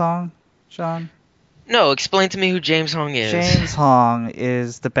James Hong, Sean? No, explain to me who James Hong is. James Hong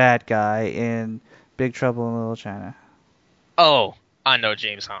is the bad guy in Big Trouble in Little China. Oh, I know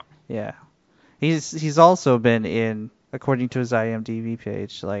James Hong. Yeah. He's also been in according to his IMDb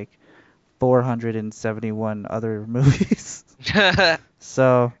page, like 471 other movies.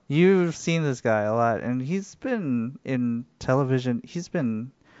 So you've seen this guy a lot, and he's been in television. He's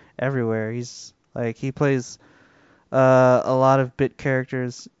been everywhere. He plays a lot of bit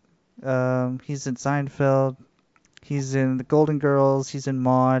characters. He's in Seinfeld. He's in The Golden Girls. He's in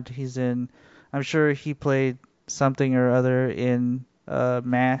Maude. I'm sure he played something or other in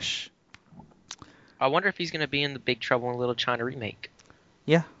MASH. I wonder if he's gonna be in the Big Trouble in Little China remake.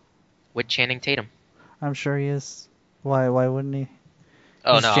 Yeah. With Channing Tatum. I'm sure he is. Why wouldn't he?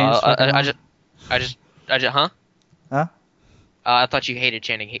 Oh no, I just, huh? Huh? I thought you hated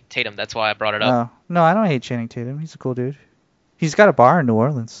Channing Tatum. That's why I brought it up. No, I don't hate Channing Tatum. He's a cool dude. He's got a bar in New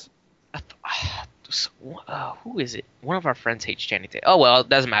Orleans. Who is it? One of our friends hates Channing Tatum. Oh well, it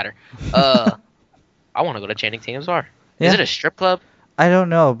doesn't matter. I want to go to Channing Tatum's bar. Yeah. Is it a strip club? I don't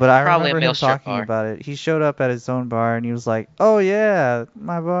know, but I Probably remember a male him strip talking bar. about it. He showed up at his own bar and he was like, "Oh yeah,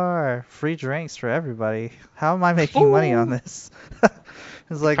 my bar, free drinks for everybody. How am I making money on this?" He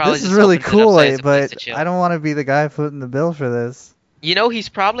was like, Probably "This is just really opens it cool, up as a place but to chill. I don't want to be the guy footing the bill for this." You know he's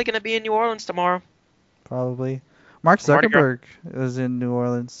probably gonna be in New Orleans tomorrow. Probably. Mark Mardi Gras. Zuckerberg was in New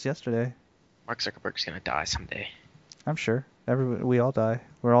Orleans yesterday. Mark Zuckerberg's gonna die someday. I'm sure. We all die.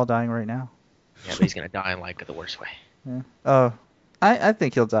 We're all dying right now. Yeah, but he's gonna die in like the worst way. Yeah. Oh, I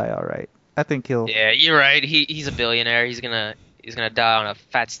think he'll die all right. I think he'll. Yeah, you're right. He's a billionaire. He's gonna die on a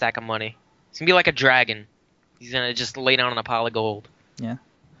fat stack of money. He's gonna be like a dragon. He's gonna just lay down on a pile of gold. Yeah.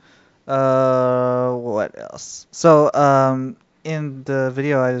 What else? So, in the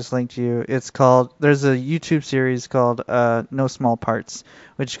video I just linked you, there's a YouTube series called No Small Parts,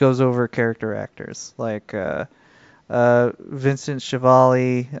 which goes over character actors like Vincent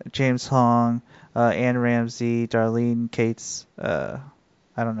Schiavelli, James Hong, Anne Ramsey, Darlene Cates. I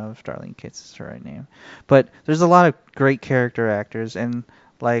don't know if Darlene Cates is her right name, but there's a lot of great character actors, and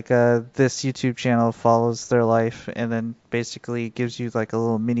like this YouTube channel follows their life and then basically gives you like a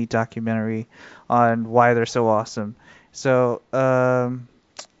little mini documentary on why they're so awesome. So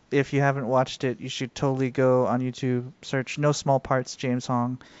if you haven't watched it, you should totally go on YouTube, search No Small Parts James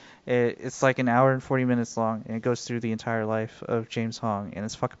Hong. It's like an hour and 40 minutes long, and it goes through the entire life of James Hong, and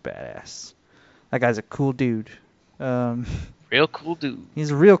it's fucking badass. That guy's a cool dude. Real cool dude.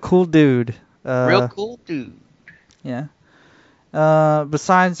 He's a real cool dude. Real cool dude. Yeah.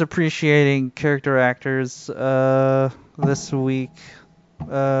 Besides appreciating character actors, this week,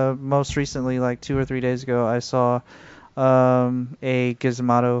 most recently, like 2 or 3 days ago, I saw a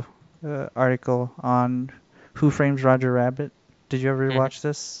Gizmodo article on Who Framed Roger Rabbit. Did you ever watch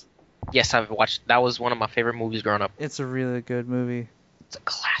this? Yes, I've watched. That was one of my favorite movies growing up. It's a really good movie. It's a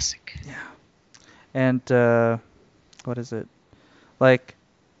classic. Yeah. And what is it? Like,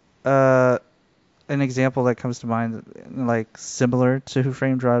 an example that comes to mind, like similar to Who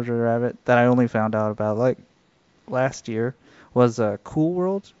Framed Roger Rabbit, that I only found out about like last year, was Cool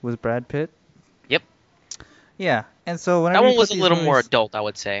World with Brad Pitt. Yep. Yeah, and so whenever that one was a little more adult, I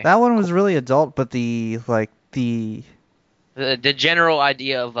would say. That one was really adult, but the general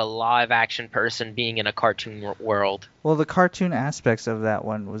idea of a live action person being in a cartoon world. Well, the cartoon aspects of that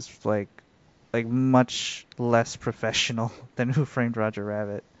one was like much less professional than Who Framed Roger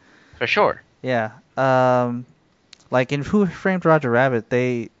Rabbit. For sure. Yeah. Like in Who Framed Roger Rabbit,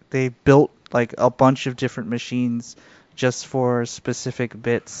 they built like a bunch of different machines just for specific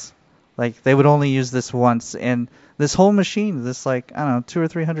bits. Like they would only use this once, and this whole machine, this like I don't know,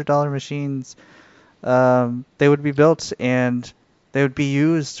 $200 or $300 machines, they would be built and they would be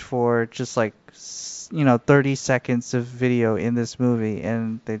used for just like 30 seconds of video in this movie,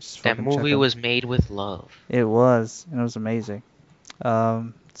 and they just that movie was made with love. It was, and it was amazing.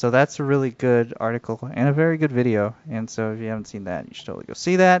 So that's a really good article and a very good video. And so if you haven't seen that, you should totally go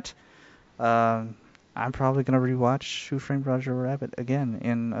see that. I'm probably going to rewatch Who Framed Roger Rabbit again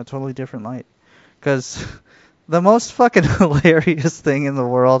in a totally different light. Because the most fucking hilarious thing in the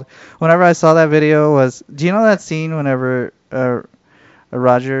world, whenever I saw that video, was, do you know that scene whenever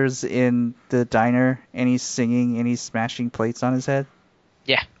Roger's in the diner and he's singing and he's smashing plates on his head?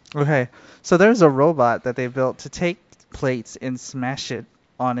 Yeah. Okay. So there's a robot that they built to take plates and smash it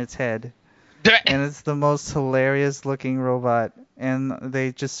on its head. And it's the most hilarious looking robot, and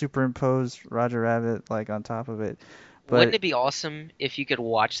they just superimposed Roger Rabbit like on top of it. But wouldn't it be awesome if you could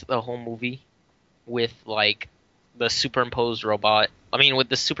watch the whole movie with like the superimposed robot? I mean, with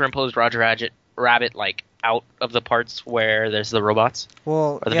the superimposed Roger Rabbit like out of the parts where there's the robots.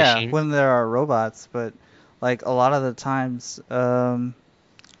 Well, or the yeah, machine? When there are robots, but like a lot of the times, the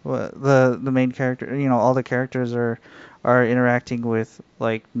main character, all the characters are interacting with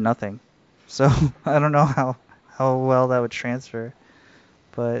like nothing. So I don't know how how well that would transfer,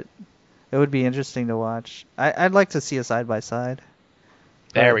 but it would be interesting to watch. I'd like to see a side by side.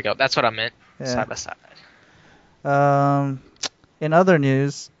 There we go. That's what I meant. Yeah. Side by side. In other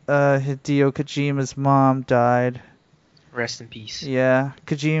news, Hideo Kojima's mom died. Rest in peace. Yeah,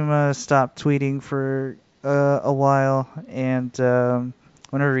 Kojima stopped tweeting for a while, and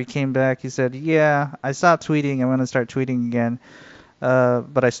whenever he came back, he said, "Yeah, I stopped tweeting. I'm gonna start tweeting again,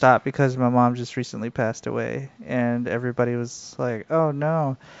 but I stopped because my mom just recently passed away." And everybody was like, "Oh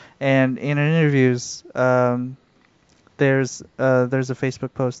no!" And in interviews, there's a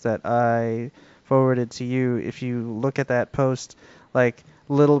Facebook post that I forwarded to you. If you look at that post, like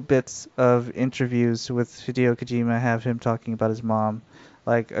little bits of interviews with Hideo Kojima have him talking about his mom,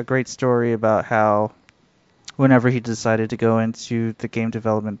 like a great story about how whenever he decided to go into the game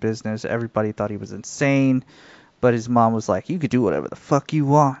development business, everybody thought he was insane, but his mom was like, "You could do whatever the fuck you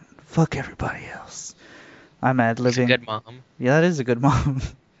want. Fuck everybody else." I'm ad-libbing. It's a good mom. Yeah, that is a good mom.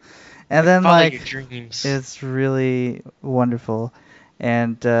 And then follow like your dreams. it's really wonderful,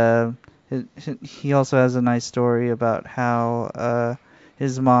 and he also has a nice story about how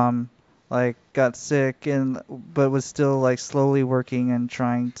his mom like got sick but was still like slowly working and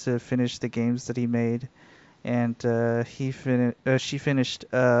trying to finish the games that he made, and she finished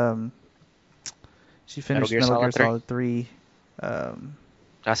Metal Gear Solid 3.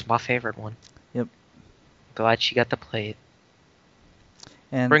 That's my favorite one. Yep. Glad she got to play it.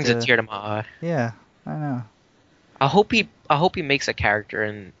 And brings a tear to my eye. Yeah, I know. I hope he makes a character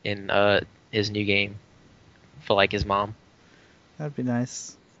in his new game for like his mom. That'd be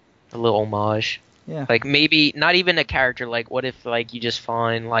nice. A little homage. Yeah. Like maybe not even a character. Like what if like you just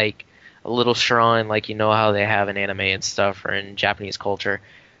find like a little shrine, like you know how they have in anime and stuff or in Japanese culture,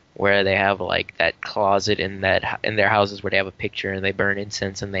 where they have like that closet in their houses where they have a picture and they burn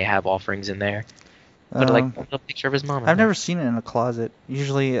incense and they have offerings in there. Put like a picture of his mom. I've never seen it in a closet.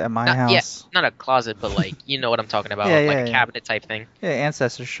 Usually at my house. Yeah, not a closet, but like you know what I'm talking about, a cabinet type thing. Yeah,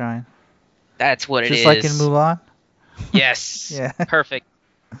 ancestor shrine. That's what it is. Just like in Mulan. Yes. Yeah. Perfect.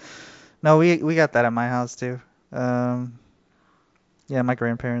 No, we got that at my house too. Yeah, my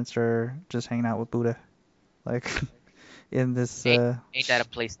grandparents are just hanging out with Buddha, like in this. Ain't that a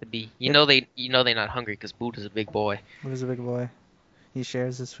place to be? You know they're not hungry because Buddha's a big boy. Buddha's a big boy. He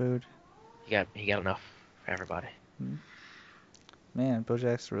shares his food. He got enough for everybody. Man,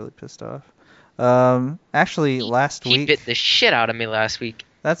 Bojack's really pissed off. Actually, last week he bit the shit out of me last week.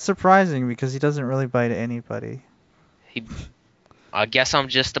 That's surprising because he doesn't really bite anybody. I guess I'm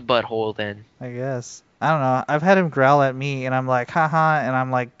just a butthole then. I guess. I don't know. I've had him growl at me, and I'm like, haha, and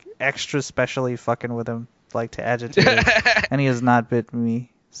I'm like extra specially fucking with him, like to agitate him, and he has not bit me,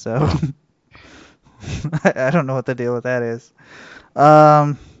 so I don't know what the deal with that is.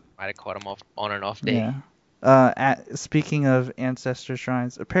 Might have caught him on an off day. Yeah. Speaking of ancestor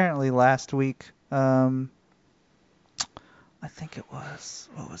shrines, apparently last week, I think it was,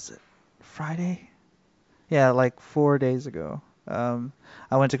 what was it, Friday? Yeah, like 4 days ago.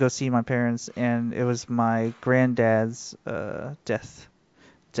 I went to go see my parents, and it was my granddad's death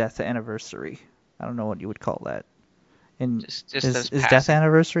anniversary. I don't know what you would call that. Is death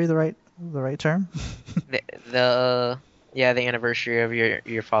anniversary the right term? The anniversary of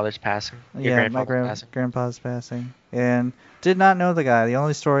your father's passing. Yeah, my grandpa's passing, and did not know the guy. The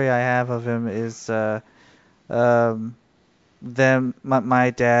only story I have of him is my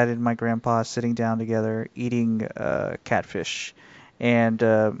dad and my grandpa sitting down together eating catfish, and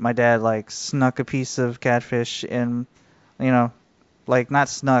my dad like snuck a piece of catfish and like not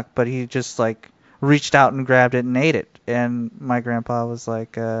snuck, but he just like reached out and grabbed it and ate it, and my grandpa was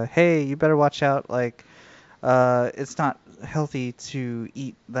like, "Hey, you better watch out, like it's not healthy to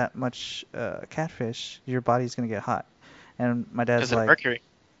eat that much catfish. Your body's gonna get hot." And my dad's like, mercury.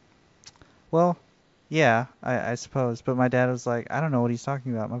 Well, yeah, I suppose. But my dad was like, I don't know what he's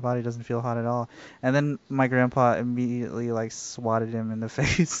talking about. My body doesn't feel hot at all. And then my grandpa immediately like swatted him in the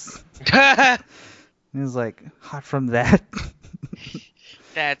face. He was like, hot from that.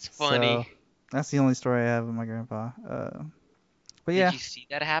 That's funny. So, that's the only story I have of my grandpa. But yeah. Did you see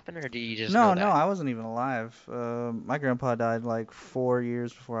that happen, or did you just No, know that? I wasn't even alive. My grandpa died like 4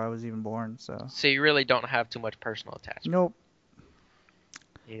 years before I was even born, so. So you really don't have too much personal attachment. Nope.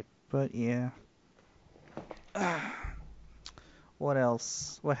 Yep. But yeah. What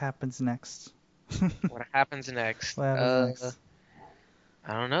else? What happens next? What happens next? What happens next?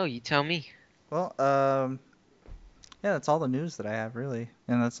 I don't know. You tell me. Well, yeah, that's all the news that I have, really.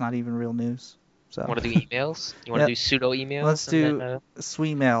 And that's not even real news. So. Want to do emails? You want to do pseudo emails? Let's do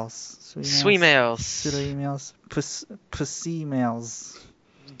sweet mails. Sweet mails. Pseudo emails. Pussy mails.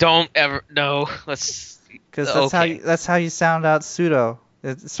 Don't ever. No. Let's Because Okay. that's how you sound out pseudo.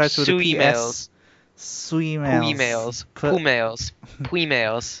 It starts with a Suemails. PS. Sweemails. Puemails. Put Pumails.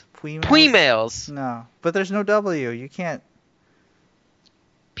 Puemails. Puemails? Puemails. No, but there's no W. You can't.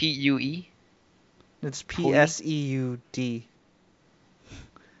 P-U-E. It's Pui? PSEUD.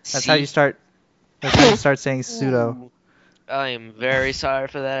 That's C. how you start. That's how you start saying pseudo. Ooh. I am very sorry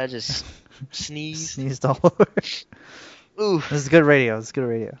for that. I just sneezed. Sneezed all over. Ooh. This is good radio. This is good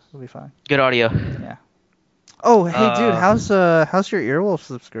radio. It'll be fine. Good audio. Yeah. Oh, hey, dude. How's your Earwolf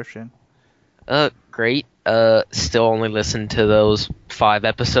subscription? Great. Still only listened to those 5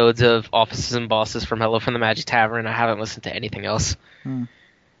 episodes of Officers and Bosses from Hello from the Magic Tavern. I haven't listened to anything else.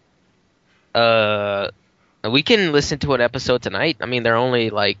 We can listen to an episode tonight. I mean, they're only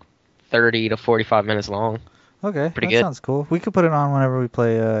like 30 to 45 minutes long. Okay, Pretty that good. sounds cool. We could put it on whenever we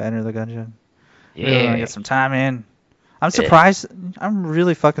play Enter the Gungeon. Yeah. Really want to get some time in. I'm surprised. I'm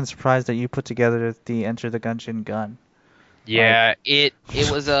really fucking surprised that you put together the Enter the Gungeon gun. Yeah, it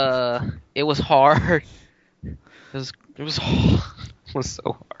was hard. It was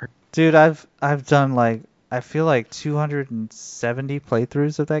so hard. Dude, I've done like I feel like 270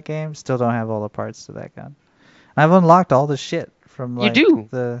 playthroughs of that game. Still don't have all the parts to that gun. I've unlocked all the shit from like You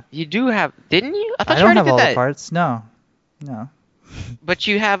the. do have, didn't you? I thought I you don't already have did all that. the parts. No. But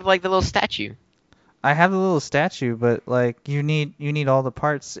you have like the little statue. I have the little statue, but like you need all the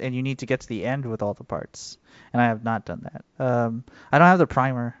parts, and you need to get to the end with all the parts, and I have not done that. I don't have the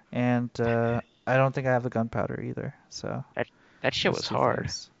primer, and I don't think I have the gunpowder either. So That shit those was two hard.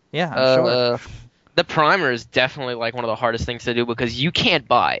 things. Yeah, I'm sure. The primer is definitely like one of the hardest things to do because you can't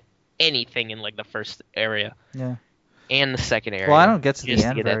buy anything in like the first area. Yeah. And the second area. Well, I don't get to just the to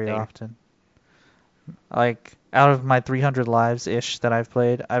end get that very thing. often. Like out of my 300 lives ish that I've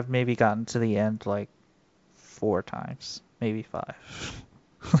played, I've maybe gotten to the end like 4 times, maybe 5.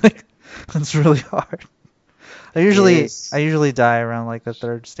 Like it's really hard. I usually die around like the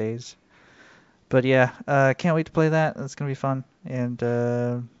 3rd stage. But yeah, can't wait to play that. It's gonna be fun. And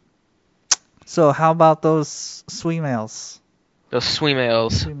so how about those Sweemails? Those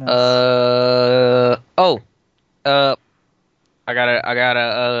Sweemails. Sweemails. I got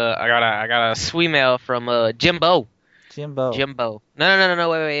a Sweemail from Jimbo. Jimbo. No,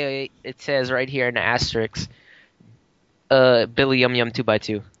 wait. It says right here in the asterisk. Billy Yum Yum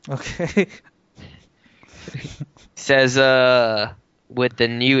 2x2. Okay. Says with the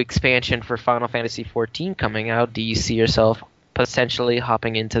new expansion for Final Fantasy XIV coming out, do you see yourself potentially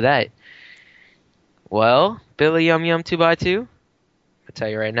hopping into that? Well, Billy Yum Yum 2x2, I'll tell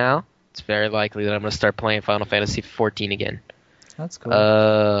you right now, it's very likely that I'm going to start playing Final Fantasy XIV again. That's cool.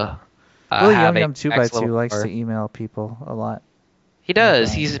 Billy Yum Yum 2x2 likes to email people a lot. He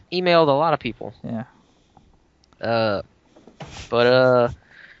does. Okay. He's emailed a lot of people. Yeah. But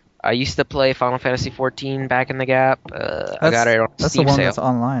I used to play Final Fantasy XIV back in the Gap. I got it on a Steam sale. That's the one that's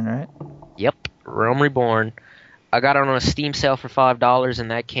online, right? Yep. Realm Reborn. I got it on a Steam sale for $5,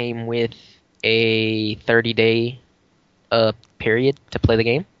 and that came with a 30-day period to play the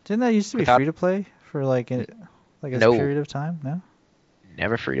game. Didn't that used to be free to play for like a period of time? No.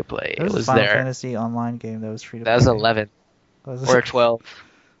 Never free to play. It was a Final Fantasy online game that was free to play. That was 11 or 12.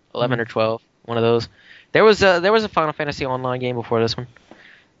 11 or 12. One of those. There was a Final Fantasy online game before this one.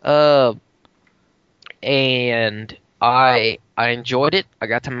 And I enjoyed it. I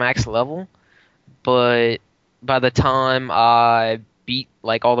got to max level, but by the time I beat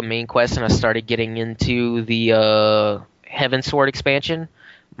like all the main quests and I started getting into the Heavensward expansion,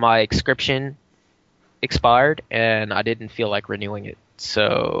 my subscription expired and I didn't feel like renewing it.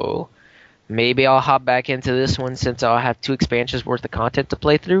 So maybe I'll hop back into this one since I'll have 2 expansions worth of content to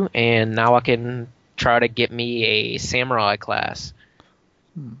play through, and now I can try to get me a samurai class.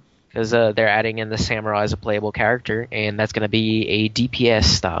 Because they're adding in the samurai as a playable character, and that's going to be a DPS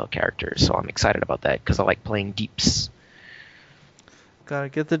style character, so I'm excited about that because I like playing deeps. Gotta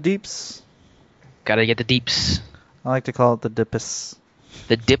get the deeps. Gotta get the deeps. I like to call it the dippus.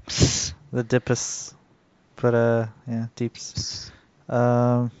 The dips. The dippus. But yeah, deeps.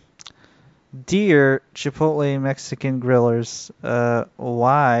 Dear Chipotle Mexican Grillers,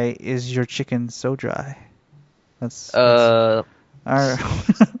 why is your chicken so dry? That's one of our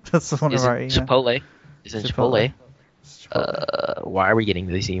emails. Chipotle. Isn't Chipotle? Why are we getting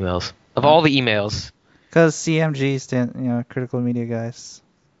these emails? Of all the emails. Because CMG Critical Media Guys.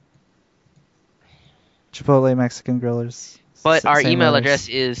 Chipotle Mexican Grillers. But our email address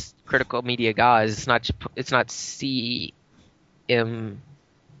is Critical Media Guys. It's not CMG. It's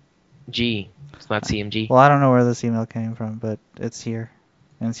not CMG. Well, I don't know where this email came from, but it's here.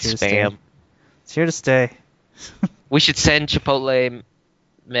 And it's here to stay. It's here to stay. We should send Chipotle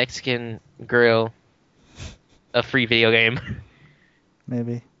Mexican Grill a free video game.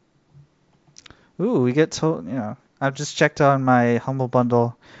 Maybe. Ooh, we get I've just checked on my Humble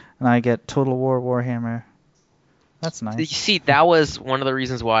Bundle, and I get Total War Warhammer. That's You nice. see, that was one of the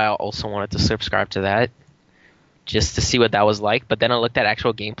reasons why I also wanted to subscribe to that, just to see what that was like. But then I looked at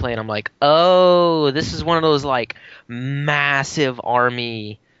actual gameplay, and I'm like, oh, this is one of those like massive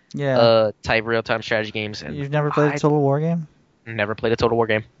army Yeah. type real-time strategy games, and You've never played a I Total War game? never played a Total War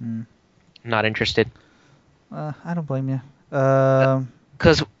game. Hmm. Not interested. I don't blame you.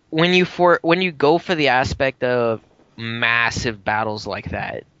 Because when you go for the aspect of massive battles like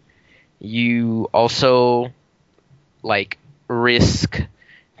that, you also like risk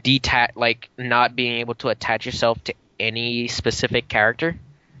not being able to attach yourself to any specific character.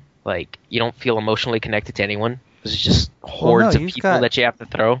 Like you don't feel emotionally connected to anyone. It's just hordes of people that you have to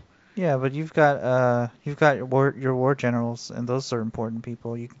throw. Yeah, but you've got your war generals, and those are important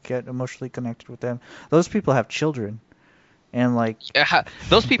people. You can get emotionally connected with them. Those people have children, and like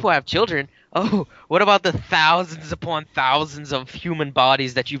Those people have children. Oh, what about the thousands upon thousands of human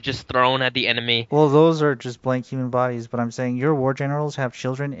bodies that you've just thrown at the enemy? well, those are just blank human bodies. But I'm saying your war generals have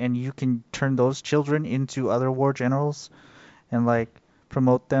children, and you can turn those children into other war generals, and like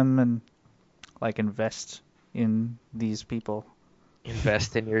promote them and like invest in these people.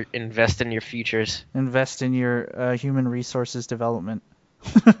 Invest in your futures. Invest in your human resources development.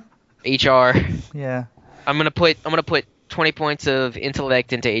 HR. Yeah, I'm gonna put 20 points of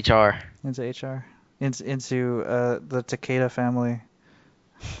intellect into HR. into HR, into the Takeda family.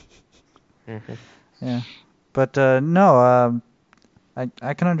 Hmm. Yeah, but no,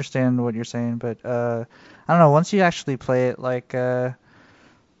 I can understand what you're saying, but I don't know. Once you actually play it, like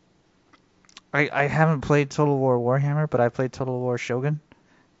I haven't played Total War Warhammer, but I played Total War Shogun,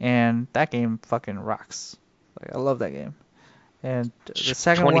 and that game fucking rocks. Like I love that game. And the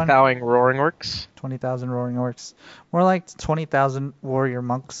second 20,000 Roaring Orcs. 20,000 Roaring Orcs, more like 20,000 Warrior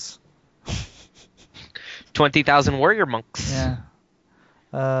Monks. 20,000 Warrior Monks. Yeah.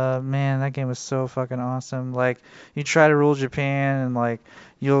 Man, that game was so fucking awesome. Like, you try to rule Japan, and like,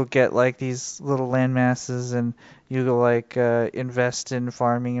 you'll get like these little land masses, and you go like invest in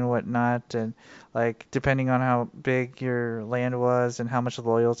farming and whatnot, and like depending on how big your land was and how much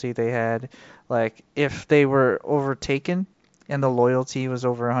loyalty they had, like if they were overtaken and the loyalty was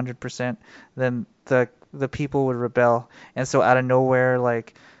over 100%, then the people would rebel, and so out of nowhere,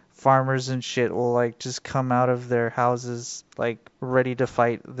 like farmers and shit will like just come out of their houses like ready to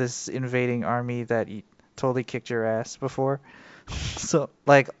fight this invading army that totally kicked your ass before. So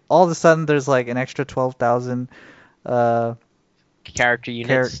like all of a sudden there's like an extra 12,000 uh Character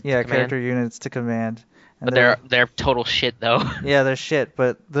units. character units to command. And But they're total shit though. yeah, they're shit,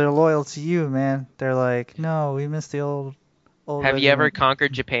 but they're loyal to you, man. They're like, "No, we miss the old Have you ever regiment."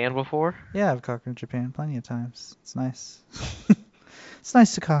 conquered Japan before? Yeah, I've conquered Japan plenty of times. It's nice. It's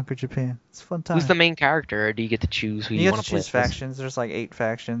nice to conquer Japan. It's a fun time. Who's the main character, or do you get to choose who You you get want to to play choose as? factions. There's like 8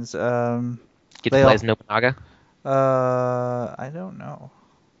 factions. Get to They play all. as Nobunaga? I don't know.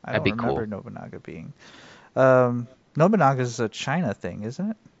 I That'd don't be remember cool. Nobunaga being. Nobunaga's a China thing, isn't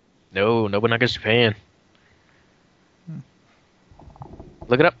it? No, Nobunaga's Japan. Hmm.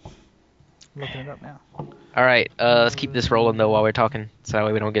 Look it up. I'm looking it up now. All right, let's keep this rolling though while we're talking, so that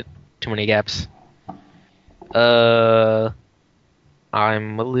way we don't get too many gaps.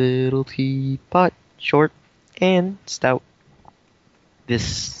 I'm a little teapot, short and stout.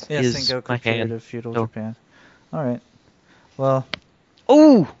 This Yeah, is Sengoku my period hand. of feudal Oh. Japan. All right. Well,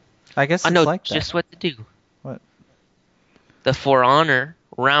 Oh, I guess I it's know like that. just what to do. What? The For Honor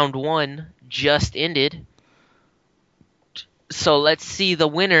round 1 just ended, so let's see the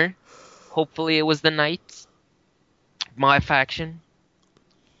winner. Hopefully, it was the Knights, my faction.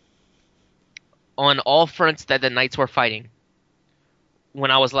 On all fronts that the Knights were fighting when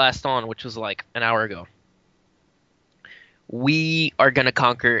I was last on, which was like an hour ago. We are gonna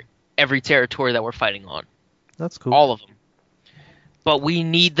conquer every territory that we're fighting on, That's cool. all of them. But we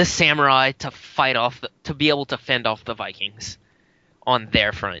need the samurai to to be able to fend off the Vikings on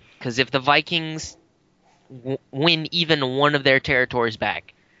their front. Because if the Vikings win even one of their territories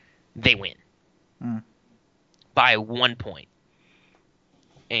back, they win Mm. by 1 point.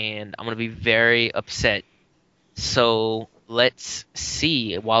 And I'm gonna be very upset. So let's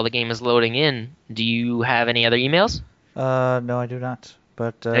see. While the game is loading in, do you have any other emails? No, I do not.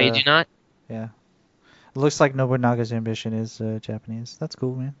 But No, you do not? yeah. It looks like Nobunaga's ambition is Japanese. That's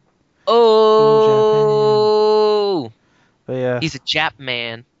cool, man. Oh! But yeah. He's a Jap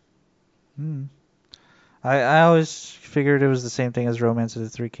man. Hmm. I always figured it was the same thing as Romance of the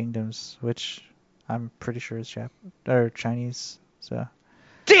Three Kingdoms, which I'm pretty sure is Chinese. So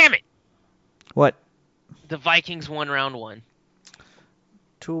Damn it! what? The Vikings won round 1.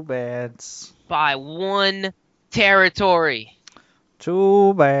 Too bad. By 1 territory.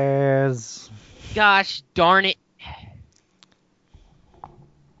 Too bad. Gosh darn it.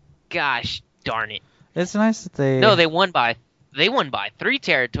 Gosh darn it. It's nice that they... No, they won by 3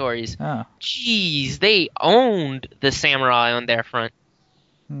 territories. Oh. Jeez, they owned the Samurai on their front.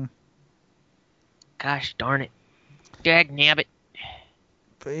 Gosh darn it. Dag nabbit.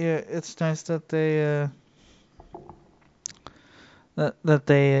 But yeah, it's nice that they that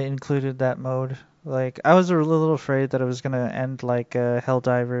they included that mode. Like, I was a little afraid that it was gonna end like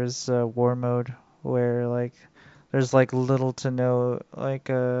Helldivers war mode, where like there's like little to no like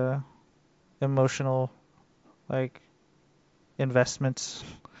emotional like investments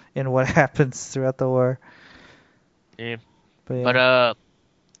in what happens throughout the war. Yeah. But yeah.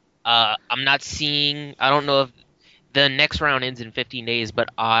 I'm not seeing. I don't know if the next round ends in 15 days, but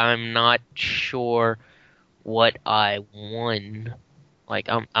I'm not sure what I won. Like,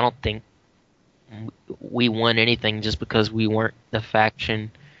 I don't think we won anything just because we weren't the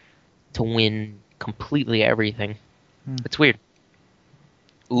faction to win completely everything. It's weird.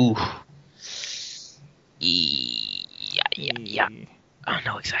 Ooh. Yeah. I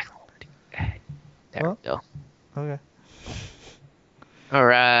know exactly what to do. There we go. Okay. All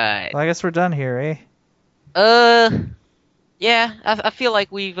right. Well, I guess we're done here, eh? Yeah. I feel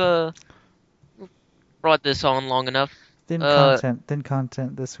like we've brought this on long enough. Thin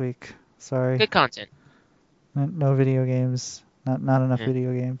content this week. Sorry. Good content. No video games. Not enough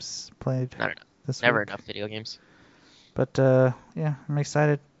video games played. Not enough. This Never week. enough video games. But yeah, I'm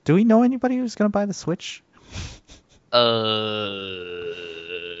excited. Do we know anybody who's gonna buy the Switch? I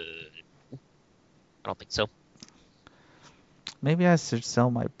don't think so. Maybe I should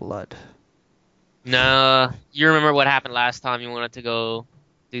sell my blood. No, you remember what happened last time you wanted to go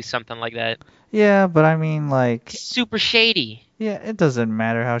do something like that? Yeah, but I mean, like... Super shady. Yeah, it doesn't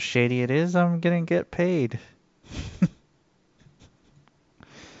matter how shady it is. I'm gonna get paid.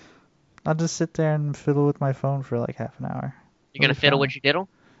 I'll just sit there and fiddle with my phone for like half an hour. You're gonna fiddle with your diddle?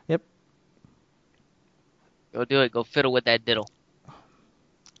 Yep. Go do it. Go fiddle with that diddle.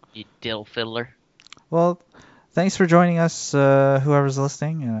 You diddle fiddler. Well, thanks for joining us, whoever's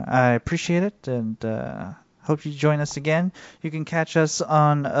listening. I appreciate it, and hope you join us again. You can catch us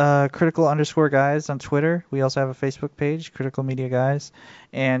on critical_guys on Twitter. We also have a Facebook page, Critical Media Guys.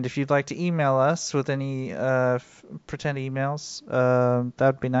 And if you'd like to email us with any pretend emails, that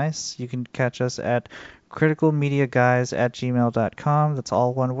would be nice. You can catch us at criticalmediaguys@gmail.com. That's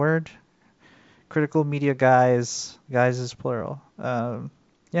all one word. Critical Media Guys. Guys is plural. Yeah.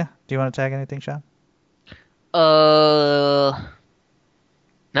 Do you want to tag anything, Sean? No.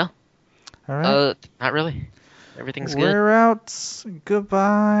 All right. Not really. Everything's good. We're out.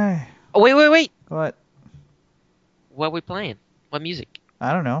 Goodbye. Oh, wait. What? What are we playing? What music?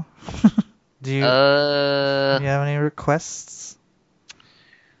 I don't know. Do you have any requests?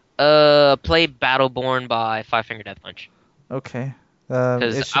 Play Battleborn by Five Finger Death Punch. Okay.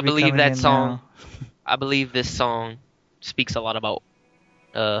 Because I believe that song. I believe this song speaks a lot about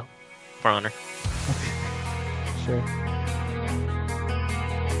For Honor. Sure.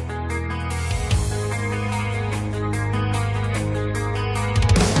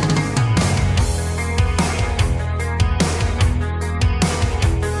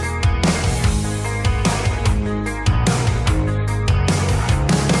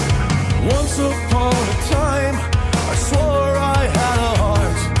 Once upon a time, I swore I had a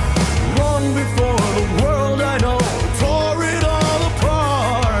heart. Long before the world I know tore it all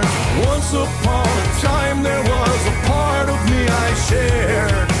apart. Once upon a time, there was a part of me I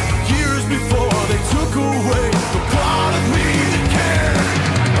shared. Years before they took away the part of me that cared.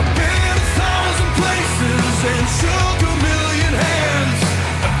 I've been 1,000 places and shook a million hands.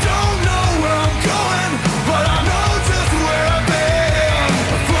 I don't know where I'm going, but I know just where I've been.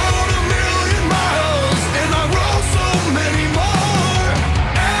 I've flown a million miles and I wrote so many more.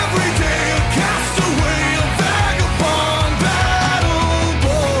 Every day a castaway, a vagabond,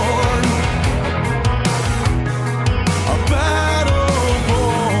 battle-born. A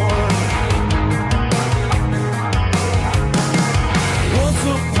battle-born. Once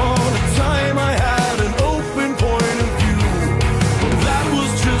upon a time I had an open point of view. That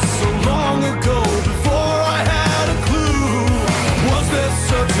was just so long ago, before I had a clue. Was there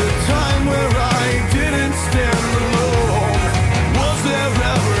such a time?